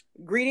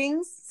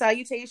Greetings,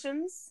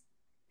 salutations.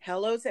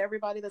 Hello to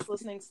everybody that's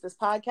listening to this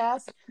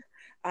podcast.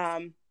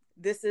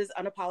 This is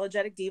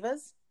Unapologetic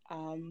Divas.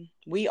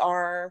 We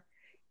are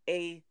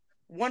a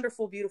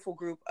wonderful, beautiful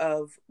group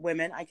of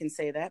women. I can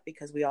say that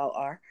because we all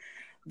are,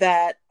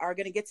 that are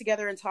going to get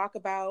together and talk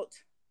about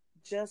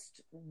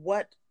just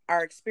what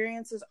our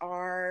experiences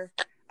are,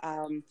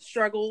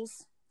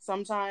 struggles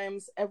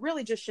sometimes, and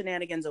really just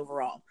shenanigans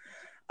overall.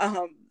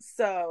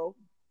 So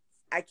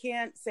I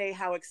can't say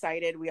how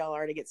excited we all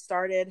are to get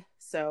started,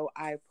 so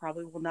I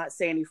probably will not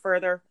say any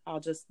further. I'll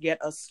just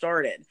get us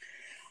started.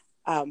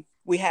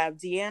 We have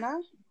Deanna.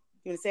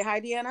 You want to say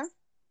hi, Deanna?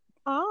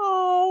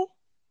 Hi.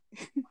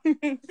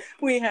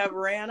 We have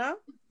Rana.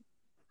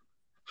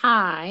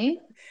 Hi.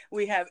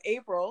 We have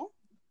April.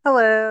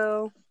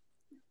 Hello.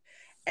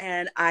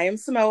 And I am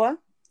Samoa.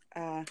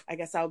 I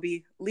guess I'll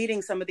be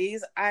leading some of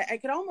these. I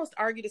could almost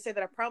argue to say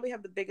that I probably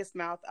have the biggest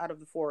mouth out of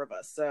the four of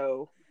us,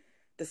 so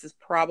this is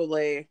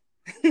probably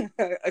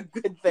a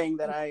good thing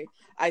that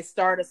I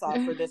start us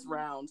off for this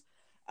round.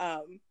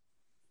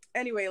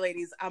 Anyway,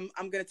 ladies, I'm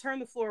going to turn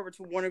the floor over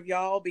to one of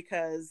y'all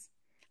because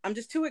I'm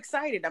just too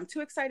excited. I'm too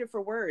excited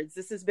for words.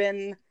 This has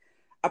been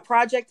a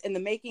project in the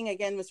making.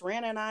 Again, Miss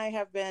Rana and I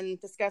have been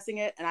discussing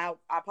it, and I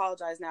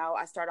apologize now.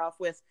 I start off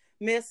with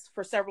Miss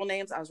for several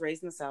names. I was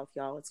raised in the South,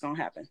 y'all. It's going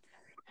to happen.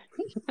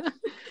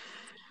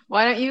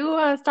 Why don't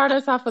you start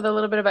us off with a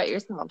little bit about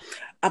yourself?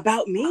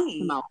 About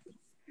me? No.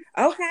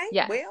 Okay.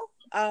 Yes. Well,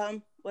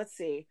 let's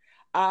see.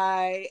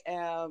 I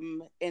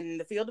am in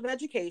the field of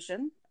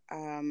education.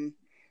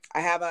 I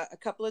have a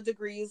couple of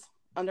degrees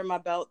under my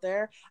belt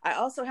there. I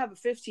also have a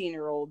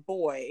 15-year-old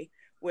boy,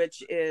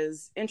 which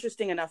is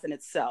interesting enough in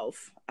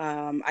itself.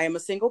 I am a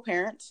single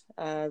parent,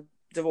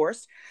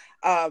 divorced,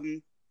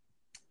 and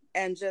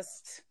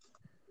just,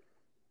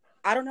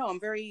 I don't know,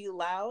 I'm very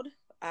loud.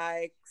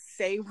 I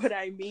say what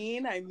I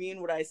mean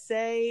what I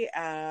say.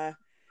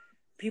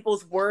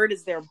 People's word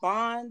is their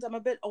bond. I'm a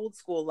bit old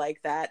school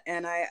like that.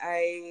 And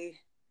I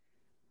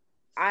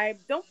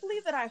don't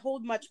believe that I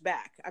hold much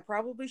back. I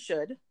probably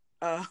should.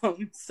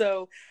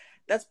 So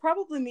that's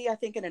probably me, I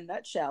think, in a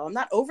nutshell. I'm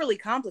not overly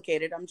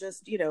complicated. I'm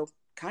just,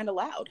 kind of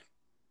loud.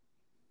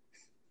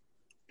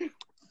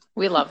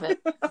 We love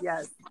it.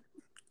 Yes.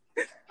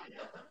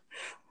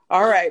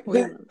 All right.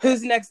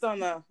 Who's next on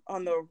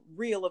the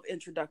reel of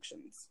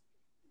introductions?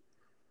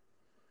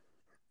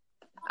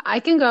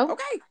 I can go.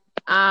 Okay.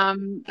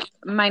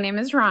 My name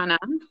is Rana.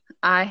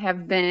 I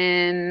have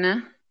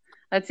been,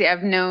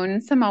 I've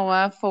known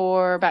Samoa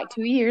for about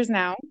 2 years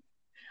now.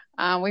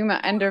 We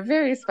met under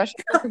very special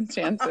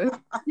circumstances.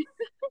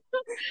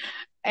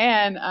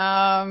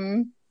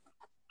 And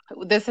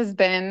this has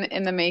been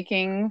in the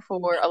making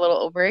for a little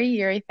over a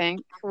year, I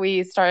think.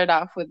 We started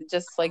off with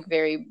just like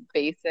very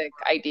basic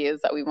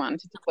ideas that we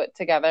wanted to put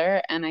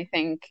together. And I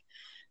think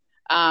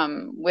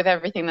with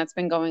everything that's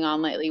been going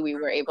on lately, we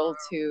were able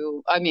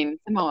to,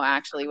 Samoa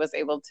actually was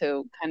able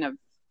to kind of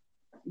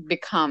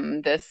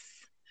become this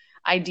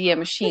idea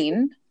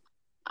machine.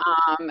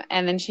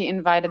 And then she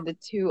invited the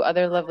two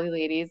other lovely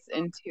ladies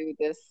into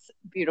this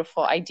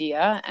beautiful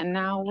idea. And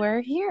now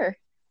we're here.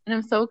 And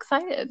I'm so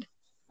excited.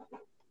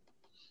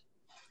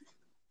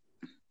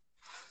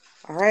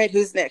 All right,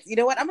 who's next? You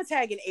know what? I'm going to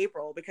tag in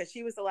April because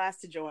she was the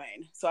last to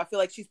join. So I feel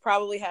like she's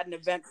probably had an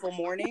eventful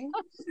morning.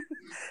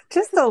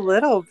 Just a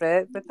little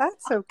bit, but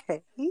that's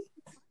okay.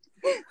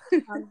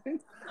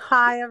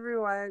 Hi,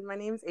 everyone. My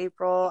name's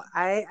April.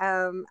 I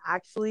am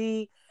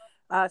actually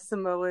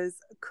Samoa's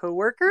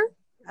coworker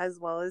as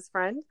well as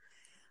friend.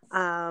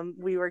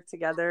 We work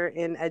together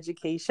in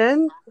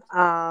education.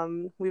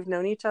 We've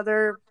known each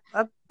other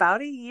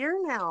about a year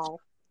now.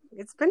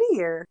 It's been a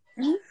year.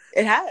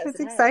 It has. It's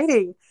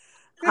exciting.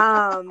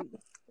 And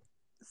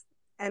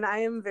I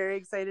am very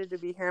excited to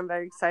be here. I'm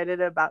very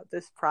excited about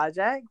this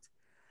project,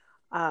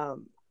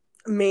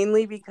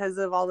 mainly because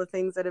of all the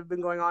things that have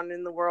been going on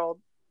in the world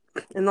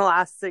in the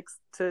last 6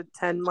 to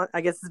 10 months.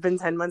 I guess it's been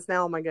 10 months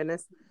now. Oh my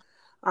goodness.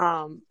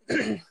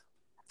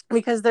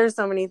 Because there's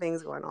so many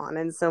things going on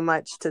and so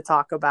much to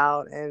talk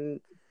about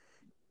and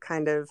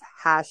kind of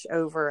hash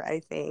over, I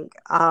think.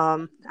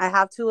 I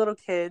have 2 little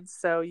kids,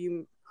 so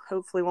you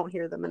hopefully won't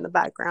hear them in the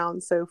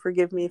background. So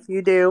forgive me if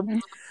you do.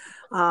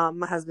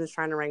 My husband's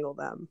trying to wrangle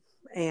them.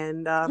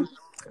 And I'm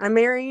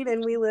married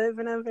and we live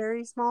in a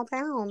very small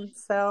town.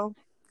 So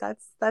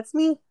that's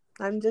me.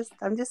 I'm just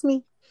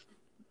me.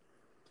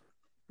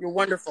 You're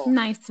wonderful.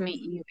 Nice to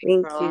meet you.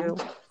 Thank April.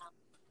 you.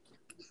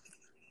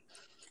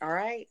 All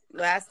right.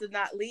 Last but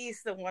not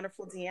least, the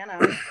wonderful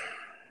Deanna.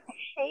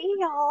 Hey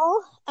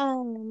y'all,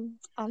 I'm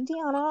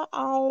Deanna.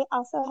 I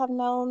also have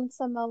known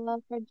Samoa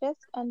for just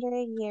under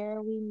a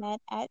year. We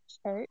met at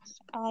church.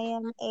 I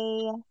am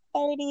a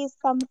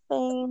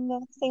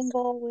 30-something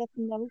single with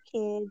no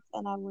kids,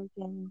 and I work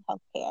in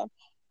healthcare.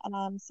 And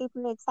I'm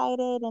super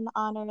excited and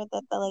honored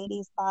that the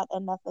ladies thought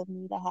enough of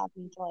me to have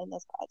me join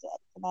this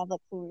project. And I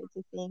look forward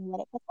to seeing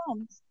what it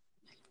becomes.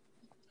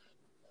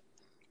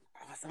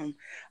 Awesome.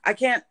 I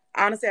can't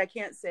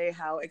say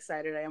how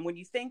excited I am when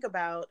you think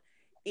about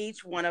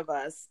each one of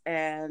us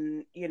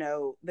and,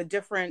 the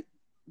different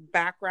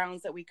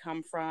backgrounds that we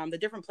come from, the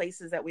different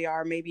places that we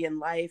are maybe in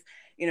life.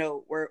 You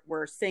know,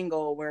 we're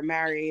single, we're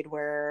married,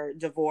 we're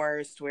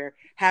divorced, we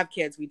have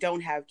kids, we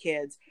don't have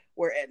kids.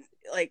 We're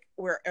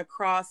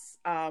across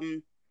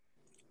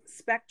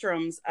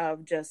spectrums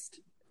of just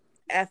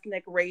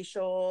ethnic,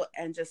 racial,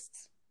 and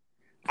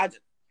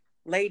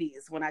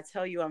ladies, when I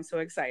tell you I'm so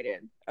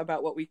excited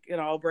about what we can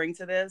all bring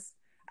to this.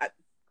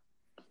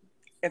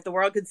 If the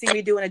world could see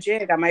me doing a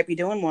jig, I might be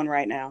doing one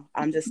right now.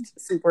 I'm just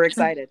super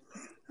excited.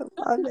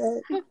 I love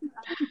it.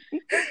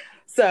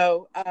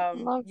 So,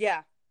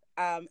 yeah.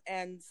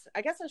 And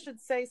I guess I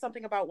should say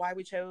something about why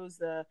we chose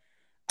the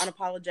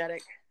unapologetic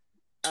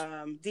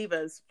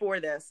divas for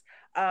this.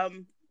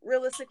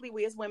 Realistically,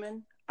 we as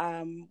women,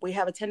 we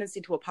have a tendency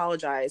to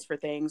apologize for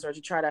things, or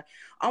to try to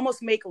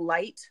almost make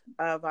light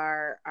of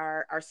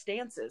our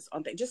stances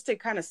on things, just to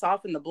kind of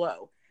soften the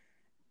blow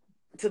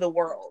to the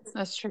world.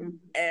 That's true.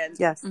 And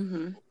Yes.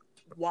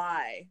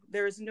 why?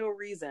 There is no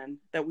reason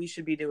that we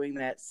should be doing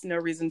that. There's no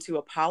reason to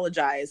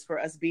apologize for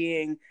us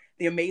being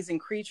the amazing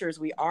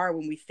creatures we are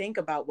when we think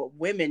about what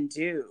women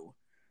do.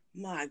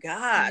 My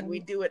God,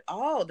 we do it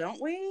all,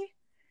 don't we?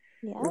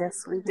 Yeah.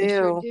 Yes, we We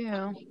sure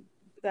do. do.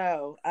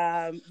 So,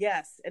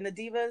 yes. And the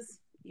divas,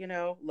 you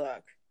know,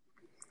 look,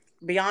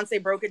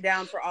 Beyonce broke it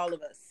down for all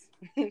of us.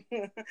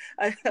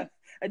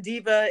 A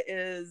diva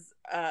is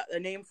a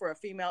name for a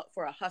female,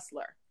 for a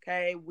hustler.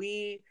 Okay.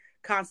 We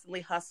constantly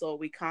hustle.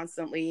 We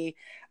constantly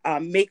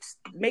make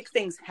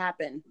things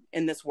happen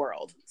in this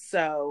world.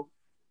 So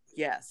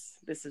yes,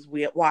 this is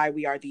why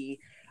we are the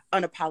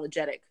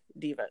unapologetic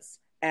divas.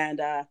 And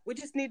we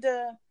just need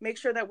to make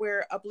sure that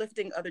we're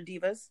uplifting other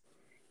divas,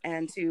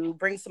 and to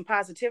bring some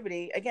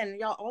positivity. Again,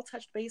 y'all all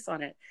touched base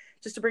on it,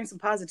 just to bring some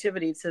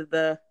positivity to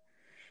the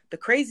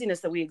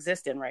craziness that we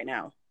exist in right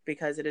now,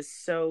 because it is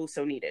so,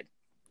 so needed.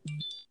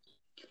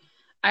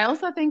 I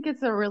also think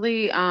it's a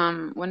really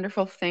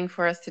wonderful thing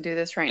for us to do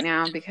this right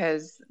now,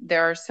 because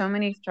there are so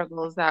many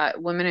struggles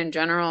that women in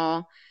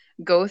general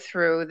go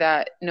through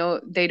that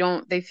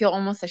they feel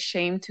almost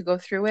ashamed to go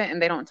through it,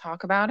 and they don't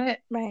talk about it.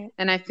 Right.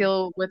 And I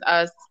feel with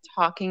us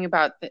talking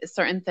about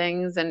certain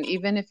things, and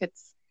even if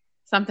it's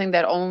something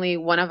that only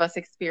one of us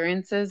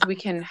experiences, we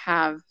can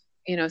have,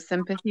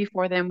 sympathy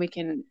for them. We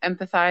can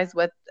empathize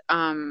with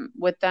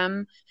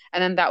them. And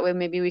then that way,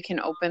 maybe we can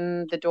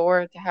open the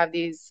door to have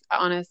these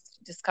honest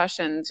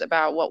discussions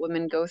about what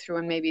women go through,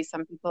 and maybe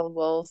some people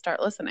will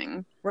start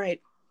listening.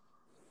 Right.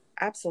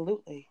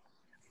 Absolutely.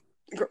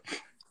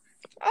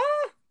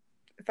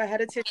 If I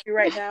had a tissue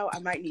right now, I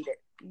might need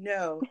it.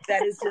 No,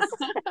 that is just,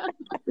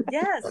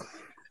 yes.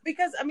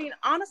 Because, I mean,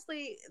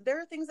 honestly, there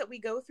are things that we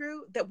go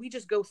through that we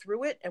just go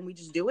through it, and we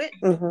just do it.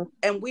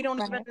 And we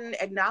don't even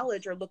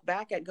acknowledge or look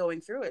back at going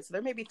through it. So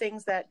there may be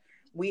things that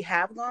we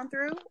have gone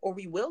through, or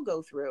we will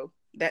go through,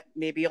 that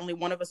maybe only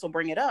one of us will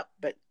bring it up.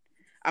 But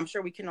I'm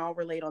sure we can all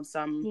relate on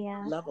some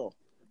level.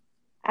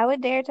 I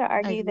would dare to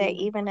argue that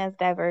even as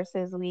diverse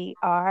as we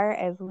are,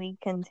 as we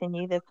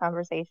continue this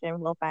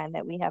conversation, we'll find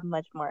that we have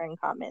much more in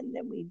common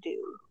than we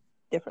do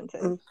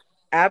differences.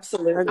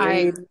 Absolutely.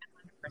 Agreed.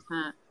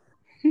 100%.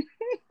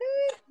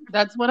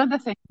 That's one of the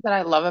things that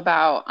I love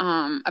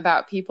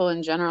about people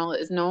in general,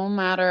 is no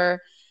matter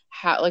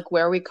how,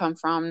 where we come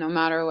from, no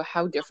matter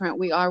how different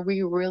we are,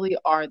 we really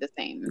are the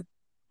same.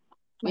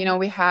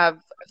 We have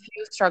a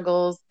few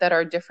struggles that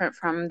are different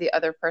from the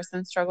other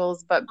person's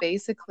struggles, but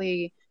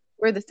basically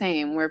we're the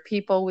same. We're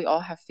people. We all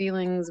have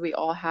feelings. We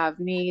all have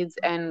needs,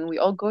 and we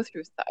all go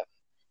through stuff.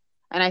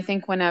 And I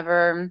think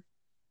whenever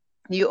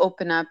you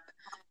open up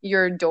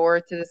your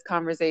door to this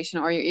conversation,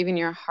 or even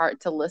your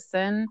heart to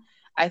listen,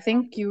 I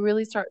think you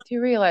really start to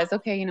realize,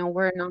 okay,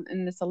 we're not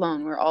in this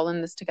alone. We're all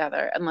in this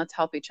together, and let's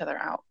help each other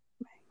out.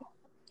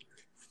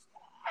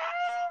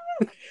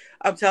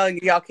 I'm telling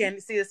you, y'all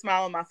can't see the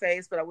smile on my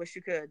face, but I wish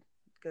you could,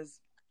 because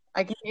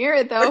I can hear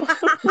it though.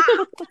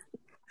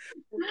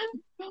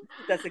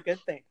 That's a good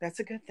thing. That's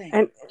a good thing.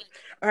 And,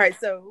 all right,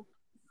 so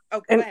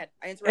go ahead.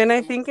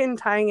 I think in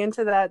tying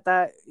into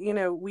that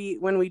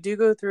when we do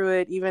go through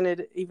it,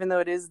 even though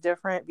it is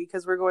different,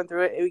 because we're going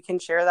through it, we can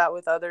share that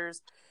with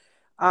others,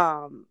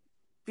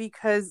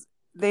 because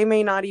they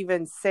may not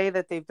even say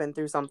that they've been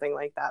through something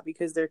like that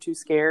because they're too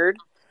scared.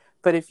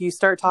 But if you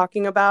start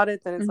talking about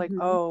it, then it's like,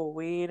 oh,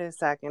 wait a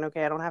second.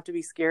 Okay, I don't have to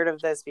be scared of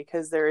this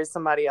because there is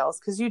somebody else.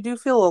 Because you do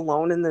feel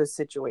alone in those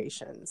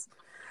situations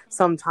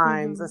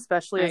sometimes,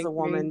 especially as a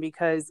woman,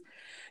 because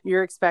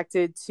you're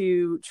expected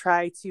to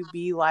try to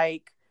be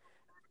like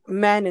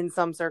men in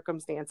some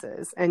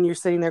circumstances. And you're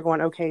sitting there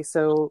going, okay,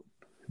 so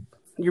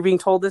you're being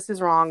told this is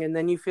wrong. And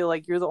then you feel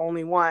like you're the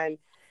only one.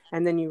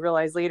 And then you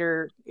realize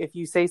later, if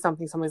you say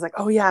something, somebody's like,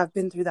 oh, yeah, I've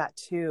been through that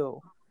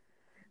too.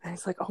 And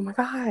it's like, oh, my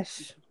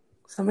gosh.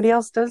 Somebody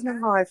else does know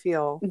how I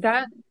feel.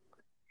 That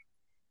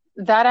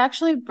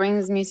actually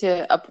brings me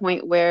to a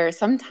point where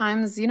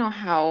sometimes,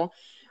 how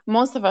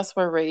most of us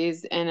were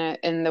raised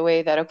in the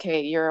way that,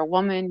 okay, you're a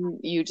woman,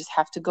 you just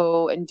have to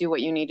go and do what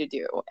you need to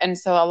do. And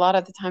so a lot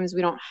of the times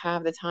we don't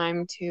have the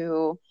time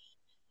to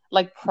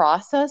like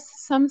process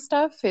some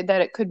stuff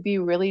that it could be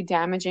really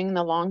damaging in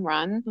the long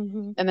run.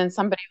 Mhm. And then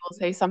somebody will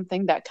say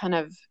something that kind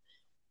of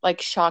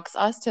like shocks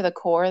us to the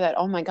core that,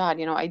 oh my God,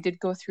 I did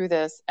go through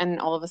this, and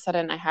all of a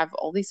sudden I have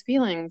all these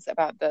feelings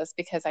about this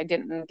because I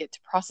didn't get to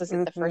process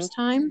it the first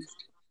time.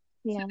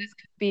 Yeah. So this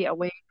could be a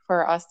way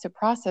for us to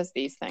process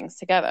these things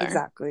together.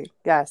 Exactly.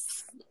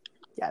 Yes.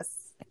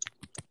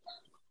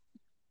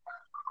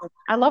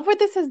 I love where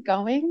this is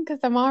going because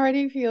I'm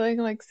already feeling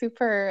like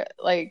super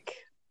like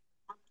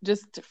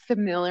just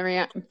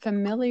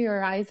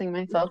familiarizing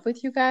myself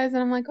with you guys, and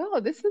I'm like, oh,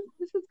 this is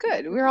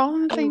good. We're all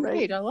on the same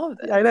Right. page. I love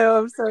this. I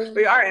know.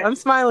 We are. I'm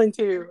smiling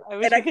too. I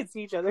wish And we could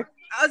see each other.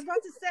 I was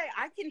about to say,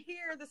 I can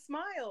hear the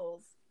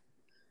smiles.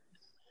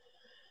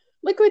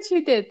 Look what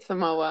you did,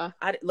 Samoa.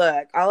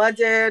 Look, all I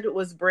did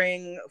was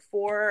bring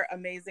 4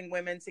 amazing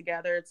women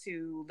together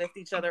to lift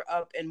each other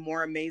up in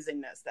more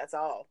amazingness. That's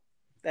all.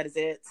 That is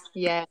it.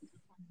 Yes,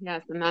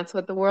 and that's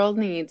what the world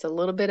needs. A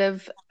little bit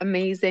of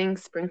amazing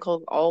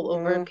sprinkled all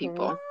over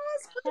people.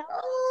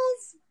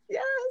 Sprinkles.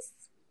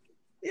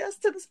 Yes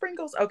to the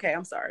sprinkles. Okay,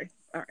 I'm sorry.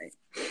 All right.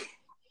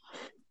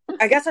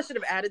 I guess I should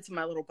have added to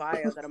my little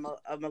bio that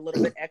I'm a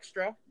little bit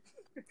extra.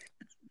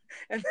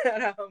 And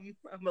that I'm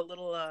a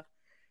little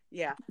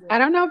yeah. I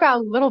don't know about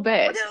a little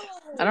bit.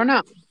 I don't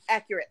know.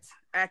 Accurate.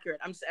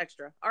 I'm just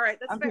extra. All right,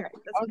 that's fair.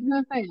 I was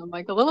gonna say, I'm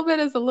like, a little bit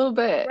is a little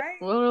bit.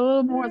 Right? A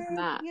little more than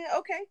that. Yeah,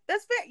 okay.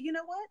 That's fair. You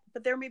know what?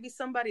 But there may be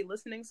somebody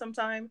listening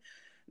sometime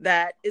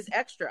that is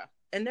extra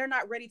and they're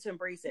not ready to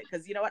embrace it.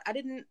 Because you know what? I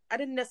didn't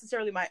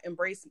necessarily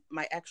embrace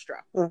my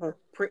extra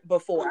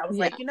before. I was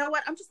like, you know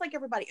what? I'm just like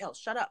everybody else.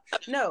 Shut up.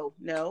 No.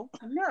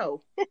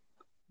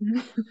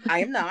 I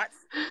am not.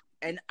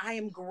 And I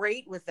am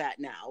great with that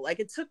now. Like,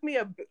 it took me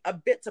a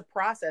bit to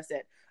process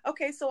it.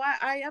 Okay, so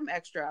I am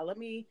extra. Let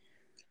me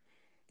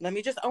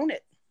just own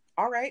it.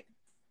 All right.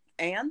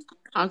 And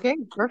okay,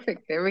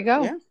 perfect. There we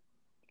go. Yeah.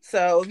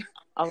 So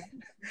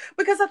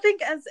because I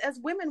think as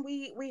women,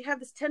 we have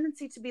this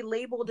tendency to be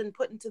labeled and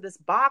put into this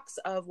box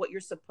of what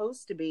you're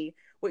supposed to be,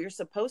 what you're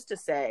supposed to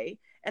say,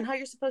 and how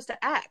you're supposed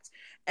to act.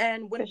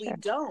 And when we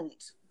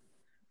don't,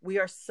 we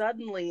are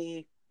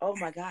suddenly, oh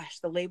my gosh,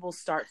 the labels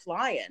start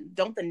flying.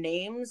 Don't the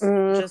names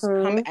just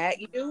come at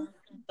you?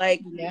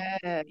 Like,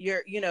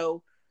 you're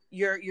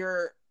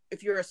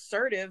if you're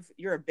assertive,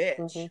 you're a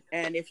bitch.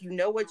 And if you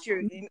know what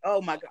you're,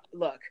 oh my God,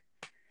 look,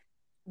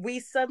 we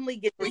suddenly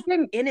get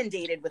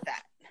inundated with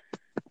that.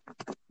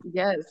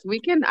 Yes,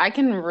 I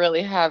can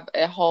really have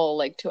a whole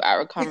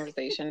 2-hour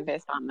conversation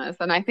based on this.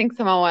 And I think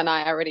Samoa and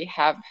I already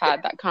have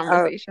had that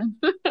conversation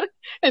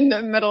in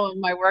the middle of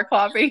my work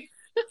lobby.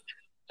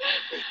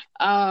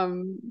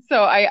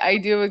 So I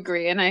do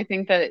agree. And I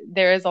think that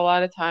there is a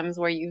lot of times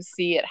where you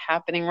see it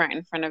happening right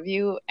in front of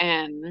you.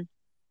 And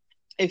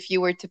if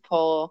you were to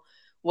pull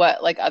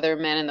what other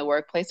men in the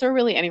workplace or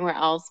really anywhere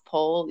else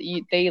pull,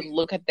 they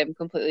look at them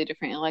completely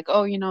differently. Like,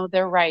 oh,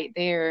 they're right.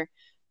 They're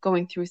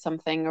going through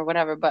something or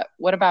whatever. But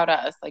what about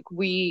us? Like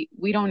we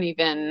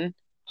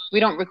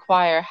don't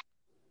require.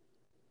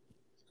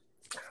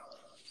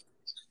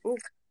 Ooh,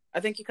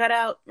 I think you cut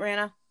out,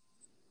 Rana.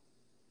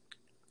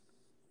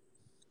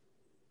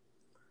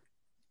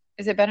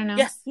 Is it better now?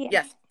 Yes,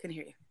 can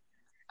hear you.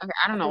 Okay,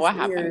 I don't know what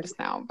happened just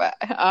now, but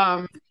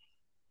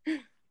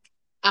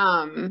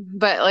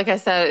like I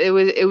said,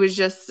 it was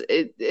just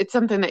it's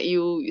something that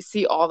you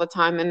see all the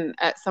time, and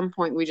at some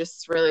point we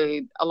just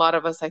really, a lot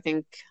of us, I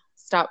think,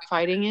 stop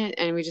fighting it,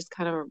 and we just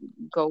kind of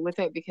go with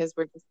it because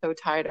we're just so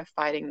tired of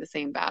fighting the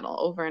same battle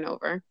over and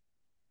over,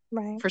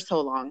 for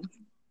so long.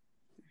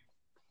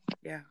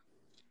 Yeah,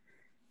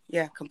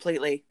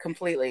 completely.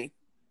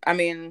 I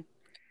mean,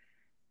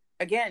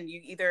 again,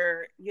 you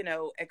either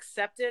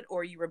accept it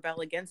or you rebel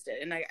against it,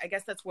 and I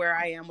guess that's where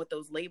I am with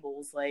those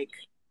labels. Like,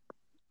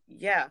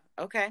 yeah,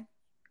 okay,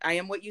 I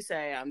am what you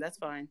say I am. That's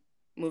fine.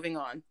 Moving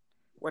on.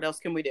 What else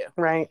can we do?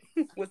 Right.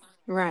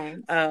 Right.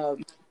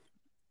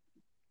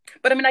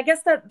 But I mean, I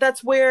guess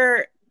that's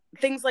where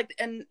things like,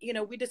 and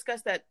we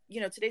discussed that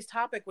today's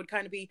topic would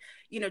kind of be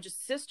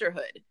just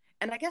sisterhood,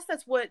 and I guess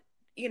that's what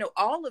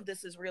all of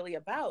this is really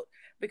about,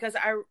 because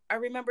I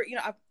remember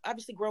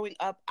obviously growing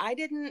up, I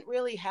didn't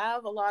really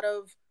have a lot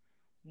of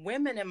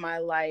women in my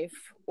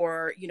life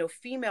or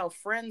female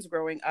friends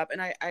growing up,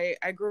 and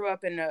I grew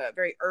up in a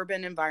very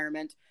urban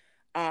environment.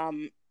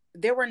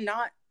 There were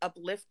not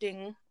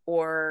uplifting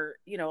or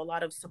a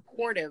lot of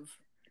supportive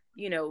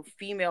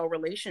female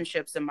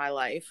relationships in my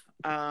life.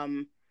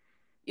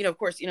 Of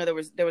course,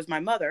 there was my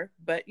mother,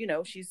 but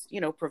she's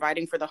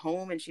providing for the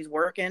home, and she's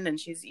working, and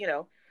she's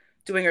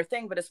doing her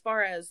thing. But as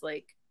far as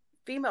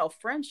female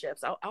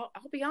friendships, I'll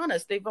be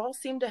honest, they've all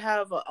seemed to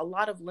have a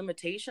lot of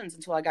limitations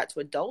until I got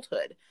to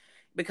adulthood,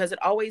 because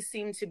it always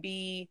seemed to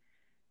be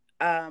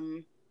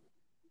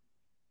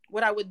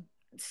what I would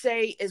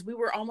say is we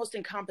were almost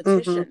in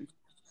competition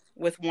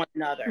with one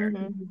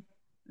another.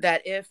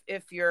 That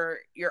if your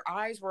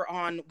eyes were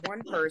on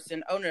one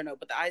person, oh no,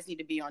 but the eyes need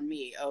to be on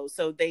me. Oh,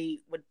 so they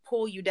would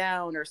pull you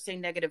down or say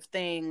negative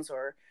things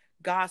or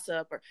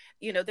gossip, or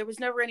there was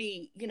never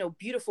any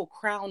beautiful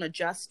crown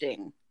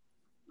adjusting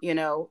You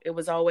know, it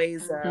was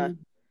always Mhm.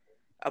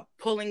 a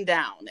pulling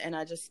down. And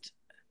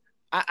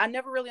I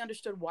never really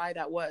understood why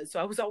that was. So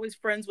I was always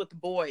friends with the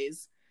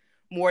boys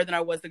more than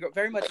I was the girl,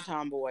 very much a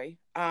tomboy,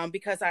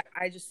 because that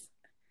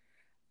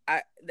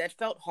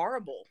felt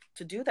horrible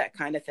to do that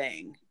kind of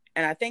thing.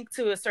 And I think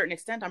to a certain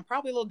extent, I'm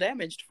probably a little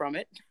damaged from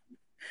it.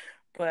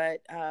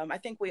 But I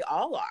think we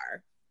all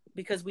are,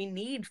 because we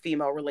need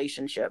female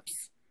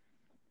relationships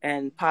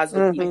and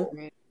positive Mm-hmm. people.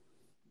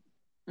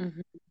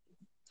 Mhm.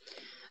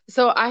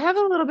 So I have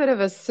a little bit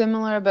of a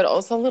similar, but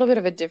also a little bit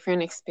of a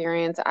different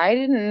experience. I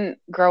didn't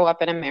grow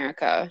up in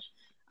America.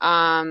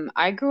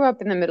 I grew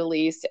up in the Middle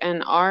East,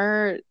 and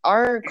our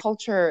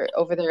culture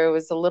over there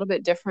was a little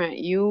bit different.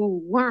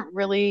 You weren't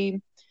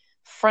really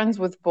friends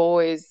with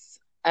boys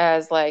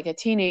as like a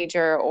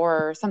teenager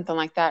or something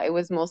like that. It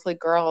was mostly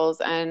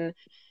girls, and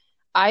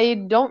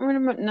I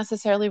don't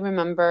necessarily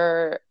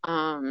remember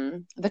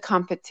the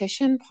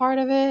competition part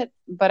of it,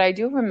 but I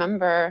do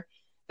remember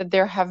that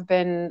there have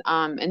been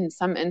in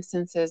some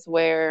instances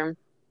where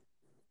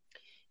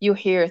you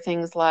hear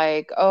things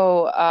like,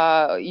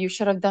 "Oh, you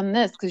should have done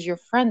this because your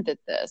friend did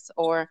this,"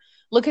 or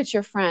 "Look at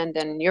your friend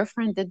and your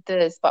friend did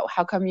this, but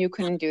how come you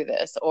couldn't do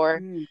this?" Or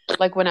Mm.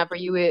 like whenever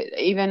you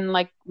even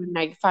like when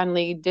I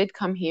finally did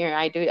come here,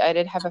 I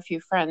did have a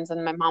few friends,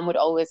 and my mom would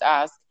always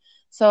ask,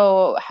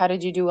 "So how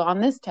did you do on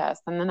this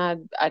test?" And then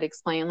I'd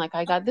explain like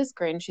I got this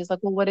grade, and she's like,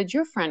 "Well, what did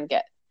your friend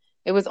get?"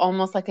 It was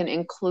almost like an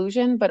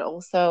inclusion, but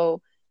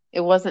also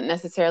it wasn't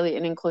necessarily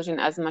an inclusion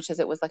as much as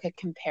it was like a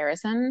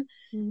comparison.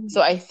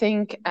 So I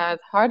think as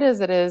hard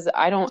as it is,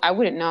 I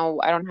wouldn't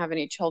know. I don't have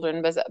any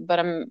children, but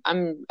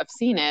I've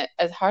seen it.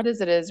 As hard as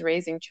it is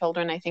raising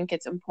children, I think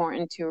it's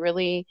important to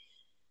really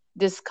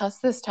discuss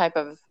this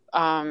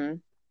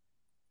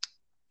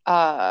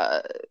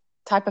uh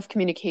type of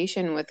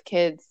communication with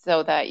kids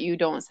so that you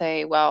don't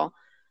say, well,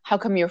 how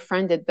come your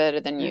friend did better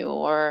than you,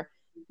 or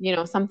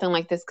something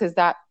like this, because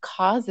that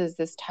causes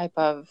this type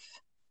of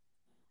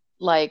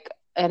like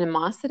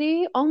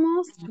animosity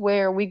almost,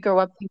 where we grow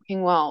up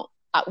thinking, well,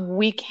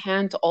 we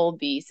can't all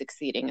be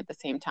succeeding at the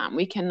same time.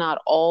 We cannot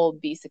all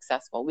be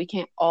successful. We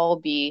can't all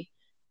be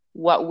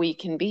what we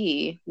can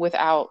be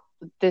without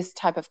this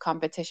type of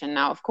competition.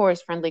 Now, of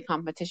course, friendly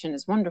competition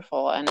is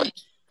wonderful, and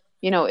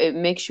it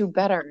makes you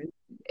better,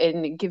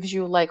 and it gives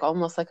you like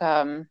almost like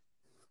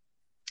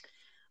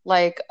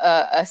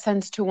a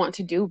sense to want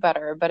to do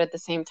better. But at the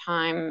same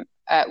time,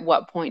 at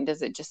what point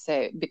does it just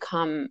say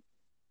become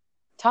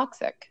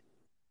toxic?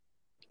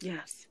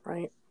 Yes.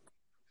 Right.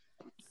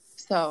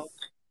 So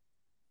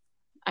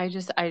I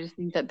just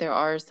think that there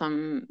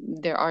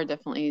are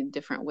definitely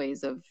different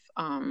ways of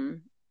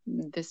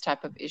this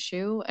type of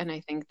issue, and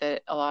I think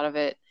that a lot of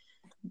it,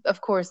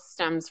 of course,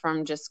 stems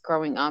from just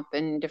growing up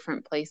in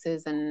different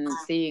places and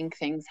seeing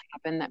things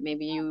happen that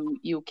maybe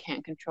you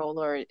can't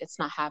control, or it's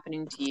not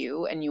happening to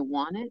you and you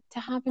want it to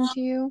happen to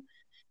you.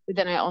 But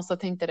then I also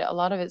think that a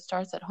lot of it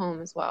starts at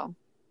home as well.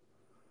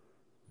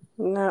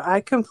 No,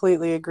 I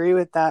completely agree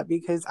with that,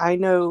 because I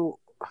know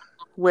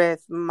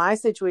with my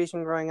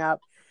situation growing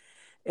up,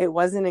 it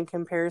wasn't in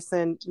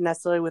comparison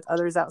necessarily with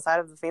others outside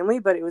of the family,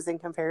 but it was in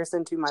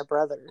comparison to my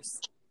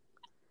brothers.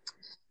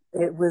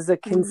 It was a Yes.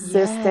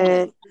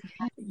 consistent,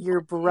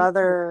 your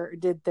brother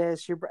did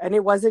this, and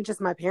it wasn't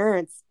just my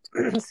parents,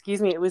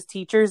 excuse me, it was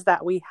teachers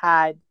that we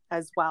had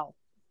as well.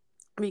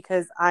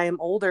 Because I am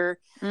older,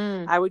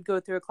 I would go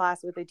through a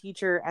class with a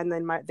teacher, and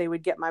then they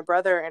would get my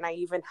brother. And I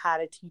even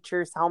had a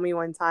teacher tell me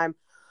one time,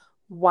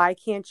 "Why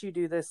can't you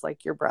do this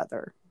like your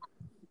brother?"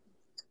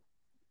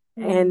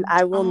 And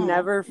I will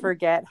never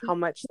forget how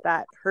much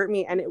that hurt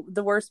me. And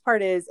the worst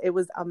part is it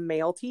was a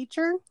male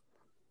teacher.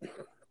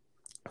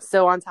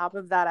 So on top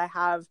of that, I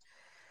have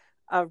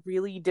a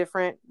really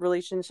different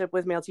relationship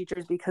with male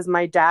teachers, because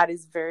my dad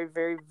is very,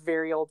 very,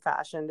 very old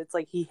fashioned. It's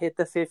like he hit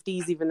the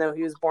 50s, even though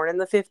he was born in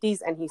the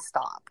 50s, and he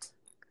stopped.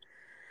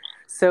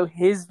 So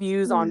his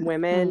views on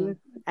women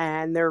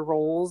and their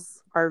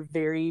roles are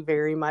very,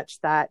 very much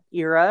that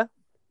era.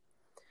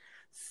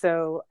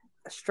 So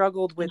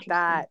struggled with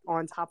that,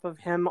 on top of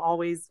him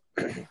always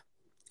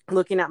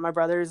looking at my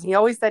brothers. He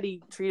always said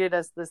he treated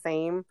us the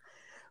same,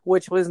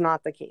 which was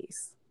not the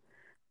case.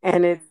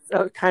 And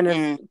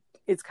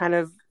it's kind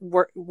of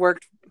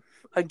worked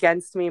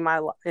against me in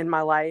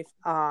my life.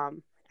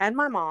 And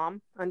my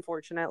mom,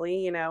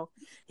 unfortunately,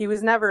 he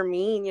was never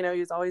mean, he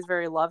was always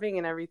very loving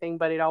and everything,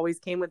 but it always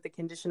came with the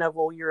condition of,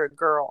 well, you're a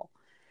girl.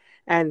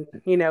 And,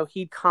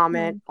 he'd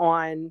comment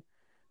on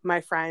my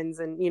friends,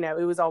 and,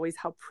 it was always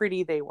how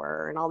pretty they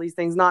were and all these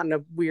things, not in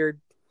a weird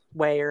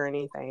way or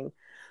anything,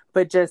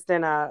 but just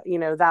in a,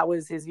 that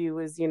was his view,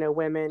 was,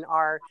 women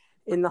are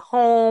in the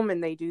home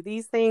and they do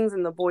these things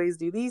and the boys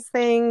do these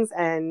things.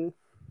 And,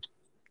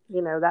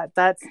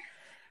 that's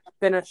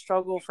been a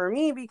struggle for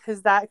me,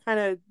 because that kind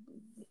of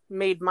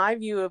made my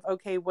view of,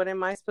 okay, what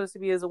am I supposed to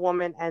be as a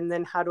woman? And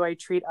then how do I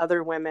treat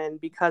other women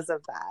because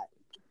of that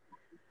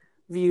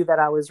view that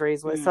I was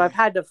raised with? So I've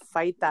had to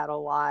fight that a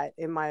lot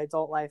in my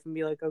adult life and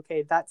be like,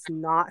 okay, that's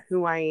not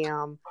who I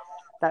am.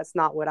 That's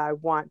not what I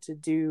want to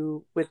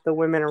do with the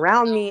women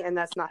around me. And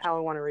that's not how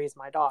I want to raise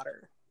my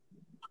daughter.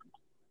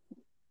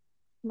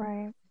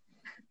 Right.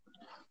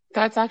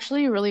 That's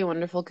actually really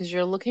wonderful because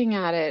you're looking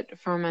at it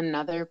from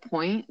another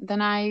point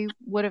than I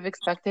would have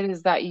expected,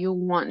 is that you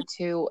want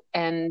to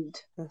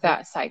end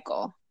that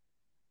cycle.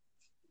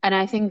 And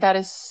I think that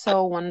is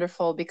so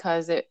wonderful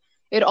because it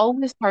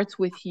always starts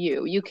with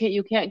you. You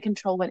can't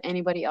control what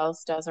anybody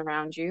else does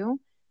around you.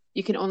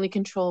 You can only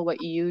control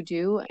what you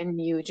do,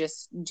 and you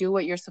just do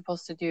what you're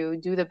supposed to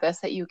do the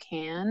best that you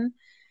can,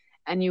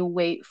 and you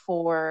wait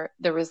for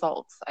the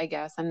results, I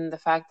guess. And the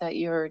fact that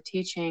you're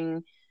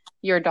teaching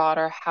your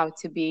daughter how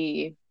to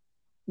be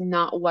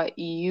not what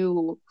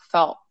you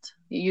felt.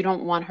 You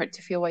don't want her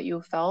to feel what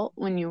you felt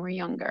when you were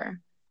younger.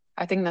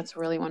 I think that's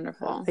really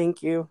wonderful.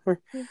 Thank you.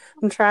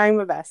 I'm trying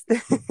my best.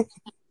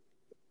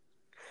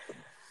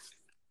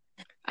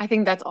 I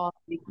think that's all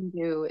we can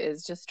do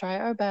is just try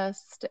our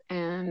best.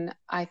 And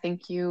I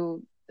think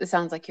it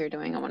sounds like you're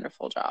doing a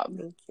wonderful job.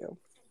 Thank you.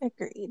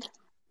 Agreed.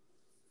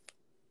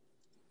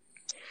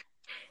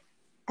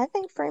 I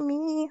think for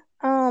me,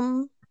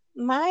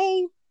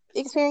 my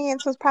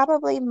experience was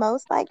probably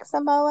most like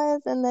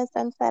Samoa's in the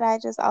sense that I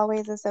just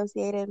always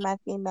associated my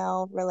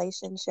female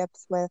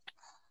relationships with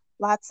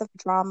lots of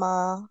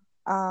drama,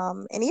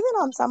 and even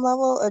on some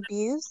level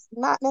abuse.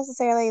 Not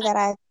necessarily that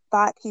I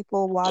thought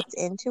people walked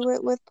into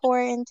it with poor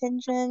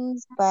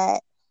intentions,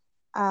 but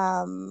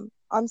on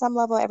some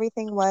level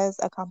everything was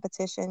a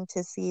competition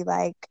to see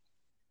like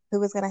who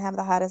was going to have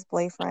the hottest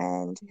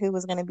boyfriend, who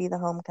was going to be the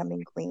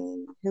homecoming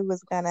queen, who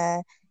was going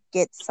to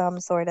get some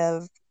sort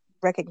of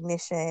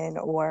recognition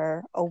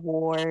or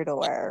award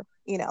or,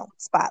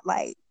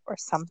 spotlight or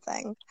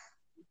something.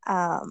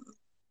 And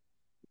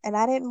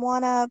I didn't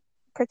want to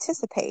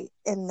participate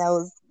in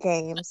those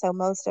games. So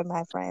most of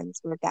my friends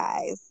were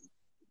guys,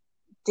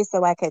 just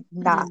so I could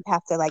not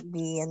have to like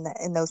be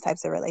in those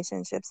types of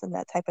relationships and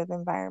that type of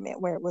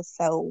environment where it was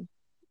so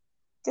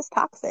just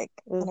toxic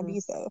and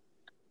abusive.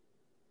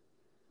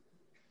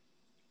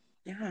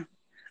 Yeah.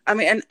 I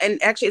mean,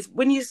 and actually it's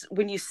when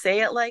you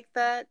say it like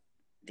that,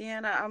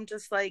 Deanna, I'm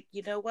just like,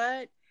 you know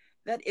what?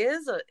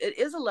 It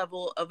is a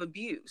level of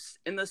abuse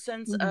in the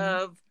sense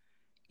of,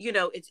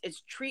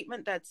 it's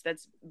treatment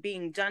that's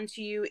being done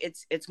to you.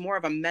 It's more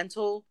of a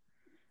mental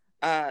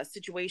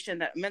situation,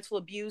 that mental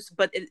abuse,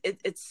 but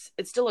it's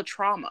still a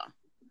trauma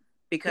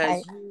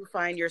because you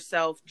find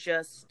yourself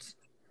just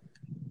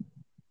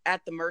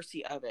at the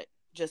mercy of it.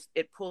 Just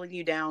it pulling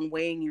you down,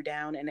 weighing you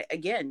down. And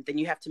again, then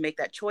you have to make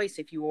that choice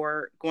if you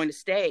are going to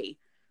stay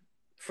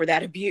for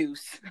that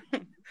abuse.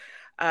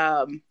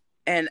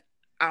 And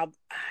I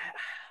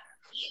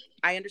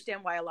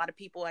understand why a lot of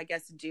people, I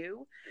guess,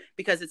 do,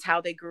 because it's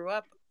how they grew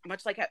up.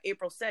 Much like how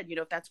April said,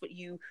 if that's what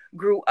you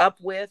grew up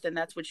with and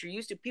that's what you're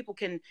used to, people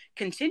can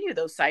continue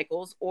those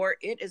cycles, or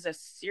it is a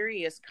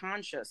serious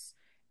conscious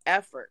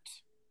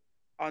effort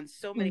on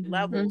so many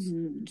levels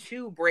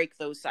to break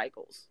those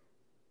cycles.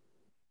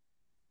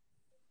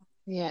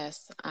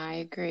 Yes, I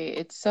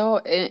agree.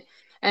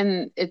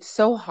 And it's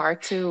so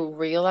hard to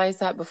realize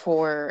that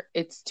before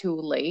it's too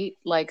late.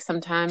 Like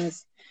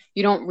sometimes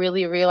you don't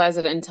really realize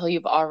it until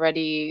you've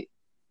already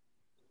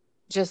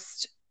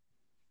just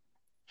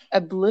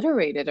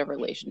obliterated a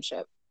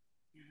relationship.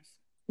 Yes.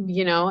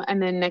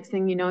 And then next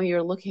thing you know,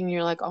 you're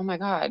like, oh my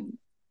God,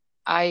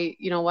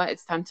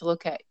 it's time to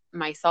look at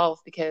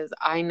myself, because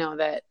I know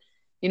that,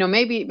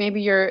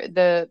 maybe you're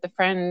the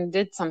friend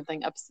did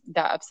something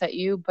that upset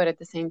you, but at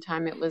the same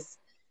time it was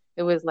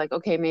like,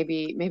 okay,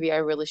 maybe I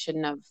really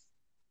shouldn't have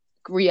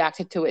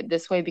reacted to it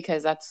this way,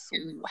 because that's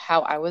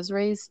how I was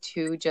raised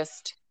to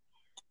just,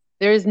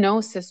 there is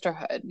no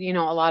sisterhood. A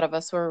lot of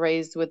us were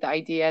raised with the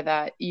idea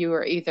that you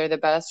are either the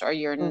best or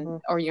you're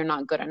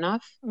not good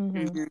enough.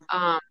 And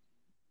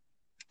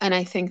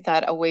I think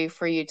that a way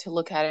for you to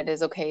look at it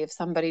is, okay, if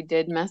somebody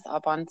did mess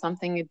up on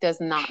something, it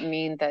does not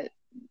mean that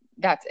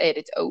that's it.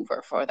 It's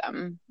over for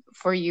them,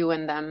 for you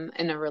and them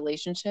in a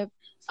relationship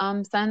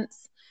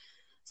sense.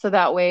 So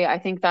that way, I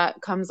think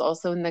that comes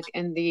also in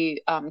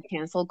the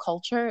cancel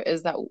culture,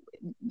 is that,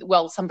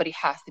 well, somebody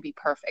has to be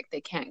perfect.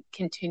 They can't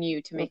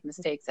continue to make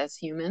mistakes as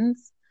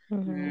humans.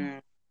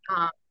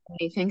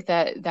 I think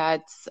that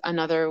that's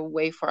another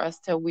way for us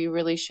we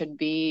really should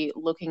be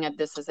looking at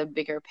this as a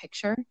bigger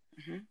picture,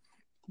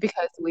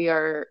 because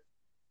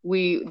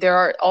there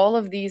are all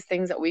of these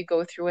things that we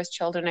go through as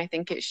children. I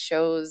think it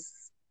shows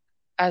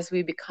as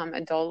we become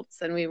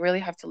adults, and we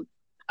really have to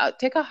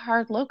take a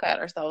hard look at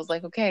ourselves.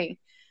 Like, okay,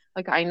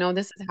 like I know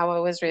this is how I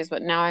was raised,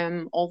 but now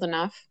I'm old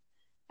enough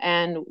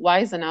and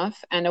wise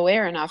enough and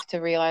aware enough to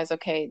realize,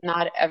 okay,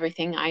 not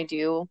everything I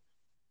do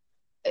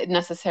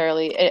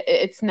necessarily,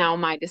 it's now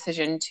my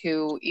decision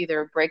to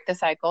either break the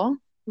cycle,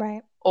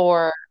 right,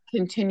 or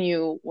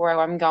continue where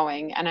I'm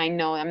going. And I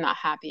know I'm not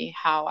happy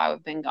how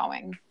I've been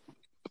going.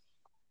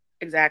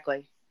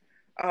 Exactly.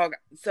 Oh,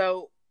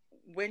 so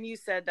when you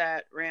said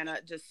that, Rana,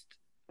 just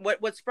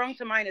what sprung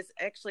to mind is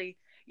actually,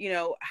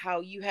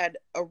 how you had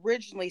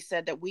originally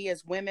said that we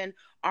as women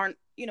aren't,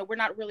 we're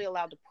not really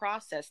allowed to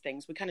process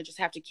things. We kind of just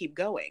have to keep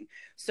going.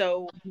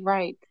 So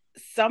right.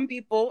 Some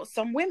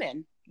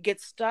women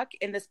get stuck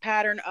in this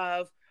pattern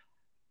of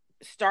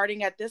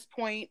starting at this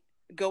point,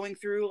 going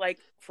through, like,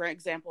 for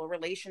example, a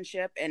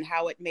relationship and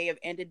how it may have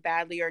ended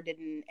badly or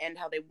didn't end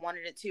how they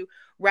wanted it to,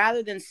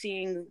 rather than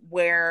seeing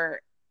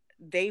where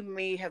they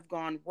may have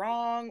gone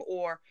wrong,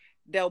 or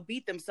they'll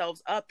beat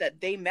themselves up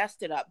that they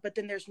messed it up, but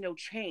then there's no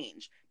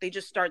change. They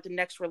just start the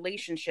next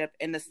relationship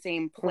in the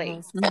same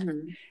place.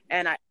 Mm-hmm.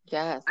 And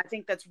Yes. I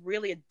think that's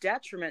really a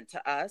detriment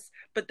to us,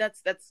 but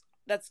that's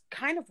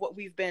kind of what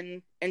we've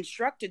been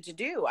instructed to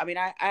do. I mean,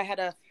 I had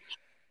a,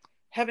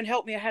 heaven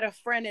help me, I had a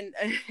friend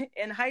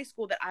in high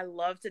school that I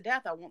loved to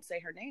death. I won't say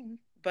her name,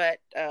 but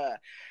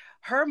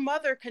her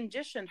mother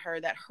conditioned her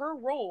that her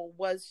role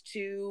was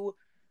to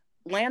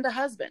land a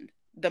husband.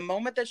 The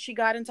moment that she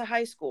got into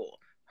high school,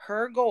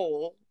 her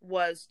goal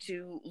was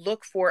to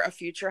look for a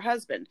future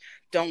husband.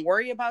 Don't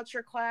worry about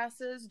your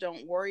classes.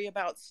 Don't worry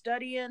about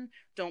studying.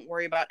 Don't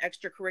worry about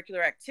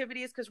extracurricular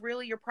activities, because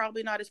really you're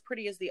probably not as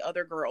pretty as the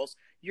other girls.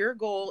 Your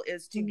goal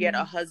is to get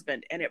a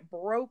husband. And it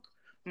broke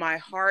my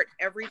heart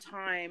every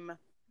time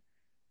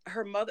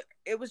her mother,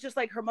 it was just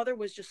like her mother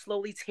was just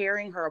slowly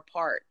tearing her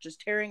apart,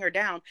 just tearing her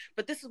down.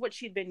 But this is what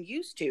she'd been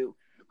used to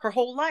her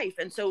whole life.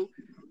 And so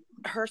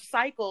her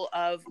cycle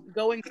of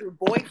going through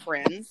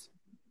boyfriends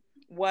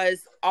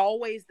was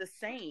always the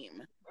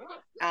same.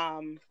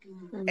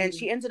 And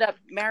she ended up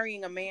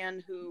marrying a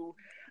man who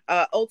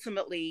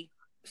ultimately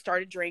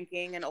started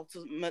drinking and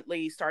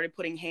ultimately started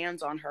putting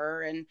hands on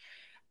her. And,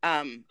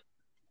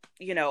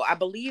 you know, I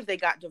believe they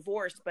got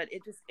divorced, but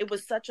it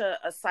was such a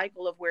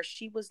cycle of where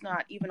she was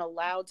not even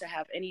allowed to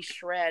have any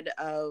shred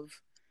of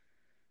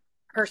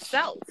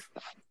herself,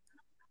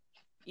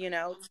 you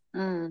know?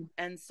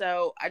 And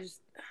so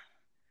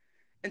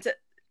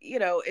you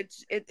know,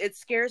 it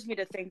scares me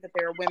to think that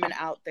there are women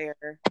out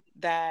there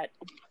that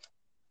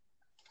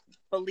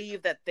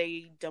believe that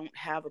they don't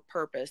have a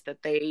purpose,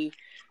 that they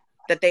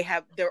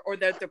have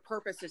that their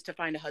purpose is to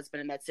find a husband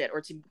and that's it,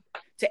 or to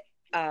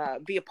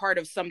be a part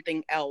of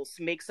something else,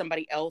 make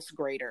somebody else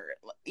greater,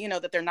 you know,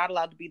 that they're not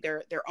allowed to be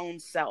their own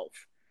self.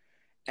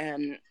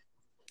 And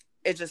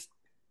it just,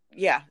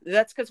 yeah,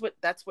 that's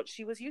what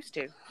she was used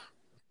to.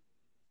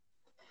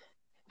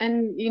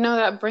 And you know,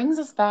 that brings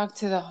us back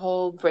to the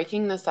whole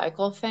breaking the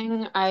cycle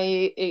thing.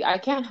 I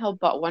can't help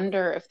but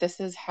wonder if this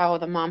is how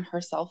the mom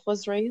herself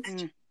was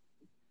raised.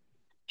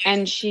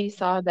 And she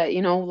saw that,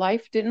 you know,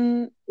 life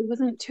it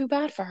wasn't too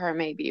bad for her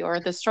maybe, or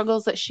the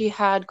struggles that she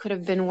had could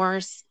have been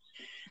worse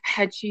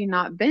had she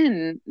not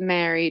been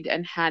married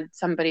and had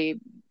somebody,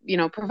 you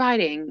know,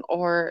 providing,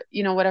 or,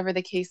 you know, whatever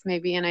the case may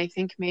be. And I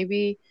think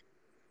maybe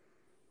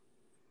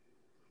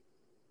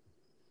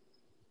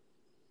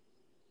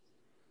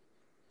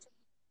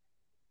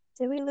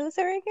Did we lose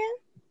her again?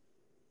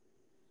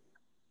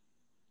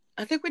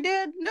 I think we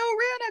did. No,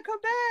 Rihanna, come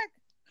back.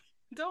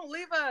 Don't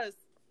leave us.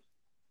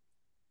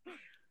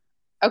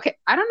 Okay,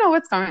 I don't know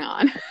what's going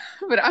on,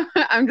 but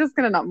I'm just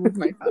gonna not move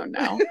my phone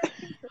now.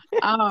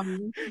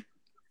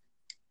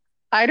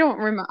 I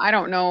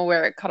don't know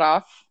where it cut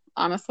off.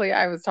 Honestly,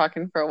 I was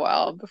talking for a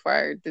while before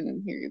I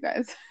didn't hear you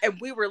guys. And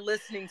we were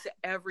listening to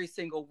every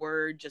single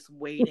word, just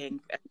waiting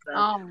as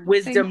the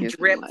wisdom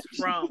drips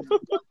from.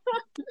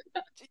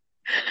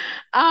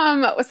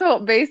 So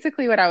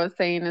basically what I was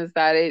saying is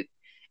that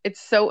it's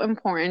so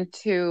important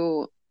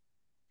to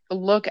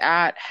look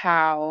at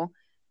how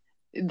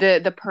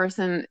the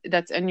person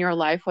that's in your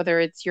life, whether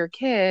it's your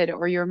kid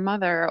or your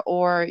mother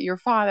or your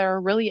father,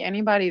 or really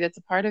anybody that's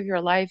a part of your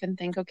life, and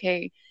think,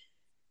 okay,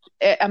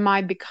 am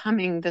I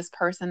becoming this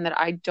person that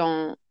I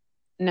don't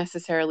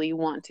necessarily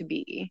want to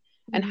be?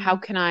 And how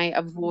can I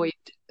avoid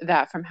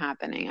that from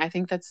happening? I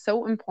think that's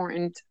so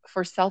important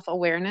for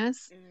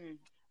self-awareness,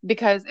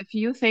 because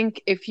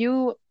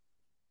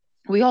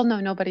we all know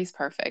nobody's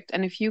perfect.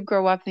 And if you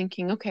grow up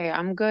thinking, okay,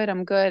 I'm good,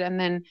 and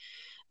then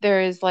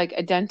there is like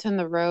a dent in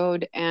the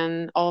road,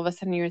 and all of a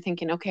sudden you're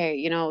thinking, okay,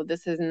 you know,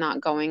 this is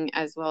not going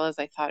as well as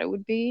I thought it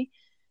would be.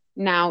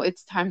 Now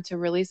it's time to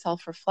really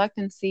self-reflect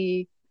and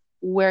see,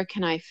 where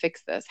can I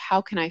fix this?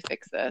 How can I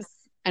fix this?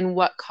 And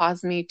what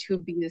caused me to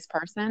be this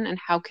person? And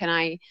how can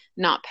I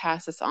not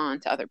pass this on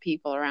to other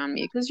people around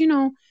me? Because, you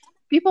know,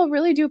 people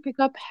really do pick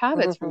up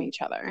habits from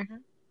each other.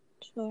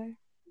 Sure.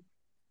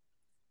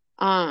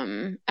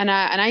 And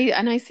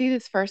I see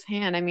this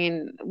firsthand. I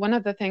mean, one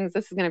of the things,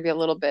 this is going to be a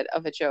little bit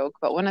of a joke,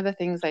 but one of the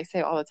things I say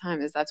all the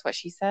time is, that's what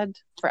she said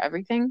for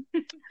everything.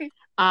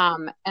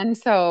 And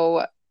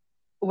so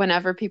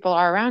whenever people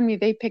are around me,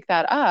 they pick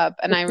that up,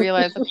 and I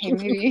realize, okay,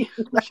 maybe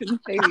I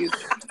shouldn't say these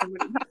things.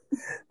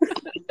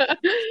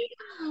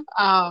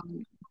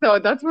 So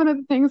that's one of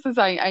the things is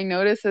I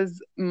notice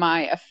is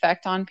my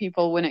effect on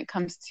people when it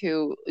comes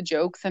to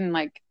jokes, and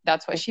like,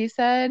 that's what she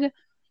said.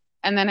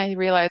 And then I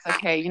realized,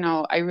 okay, you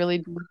know, I really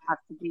do have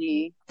to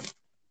be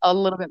a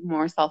little bit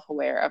more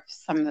self-aware of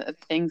some of the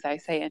things I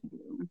say and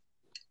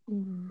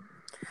do.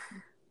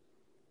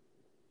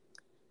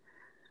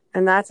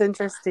 And that's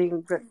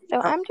interesting. So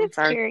I'm just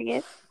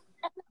curious.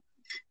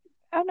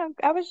 Oh no,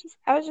 I was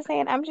just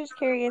saying, I'm just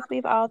curious.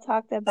 We've all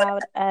talked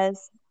about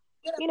us,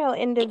 you know,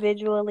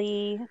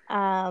 individually,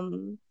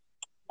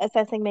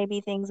 assessing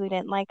maybe things we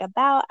didn't like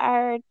about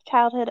our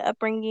childhood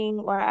upbringing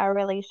or our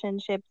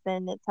relationships.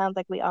 And it sounds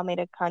like we all made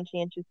a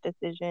conscientious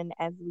decision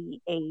as we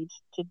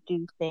aged to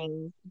do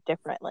things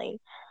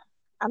differently.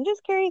 I'm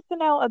just curious to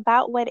know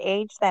about what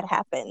age that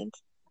happened.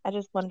 I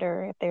just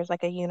wonder if there's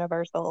like a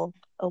universal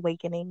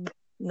awakening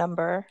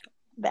number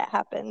that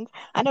happened.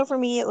 I know for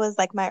me, it was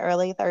like my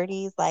early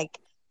 30s, like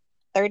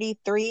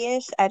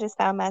 33-ish. I just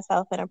found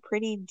myself in a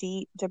pretty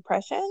deep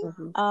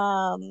depression.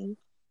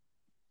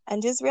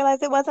 And just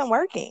realized it wasn't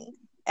working.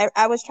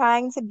 I was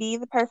trying to be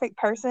the perfect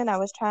person. I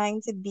was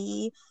trying to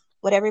be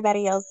what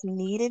everybody else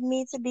needed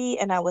me to be,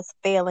 and I was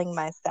failing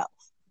myself,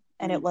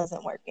 and it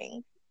wasn't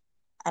working.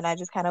 And I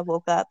just kind of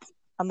woke up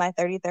on my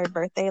 33rd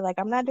birthday like,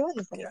 I'm not doing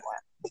this anymore.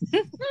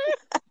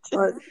 I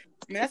mean,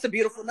 that's a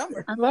beautiful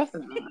number. I love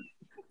that.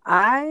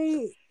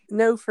 I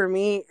know for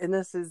me, and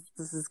this is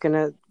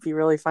gonna be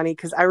really funny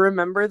because I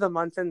remember the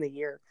month and the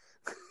year.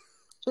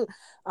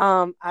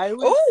 I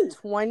was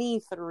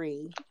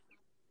 23.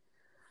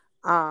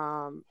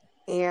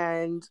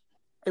 And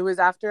it was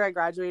after I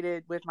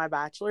graduated with my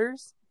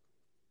bachelor's,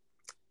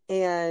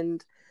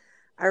 and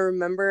I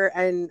remember,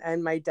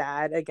 and my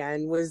dad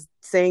again was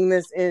saying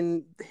this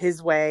in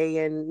his way,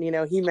 and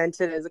he meant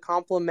it as a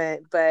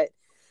compliment, but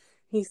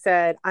he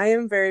said, "I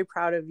am very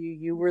proud of you.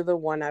 You were the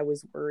one I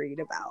was worried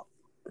about."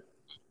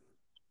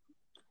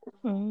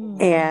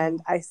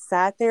 And I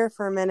sat there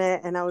for a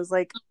minute and I was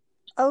like,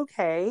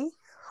 okay.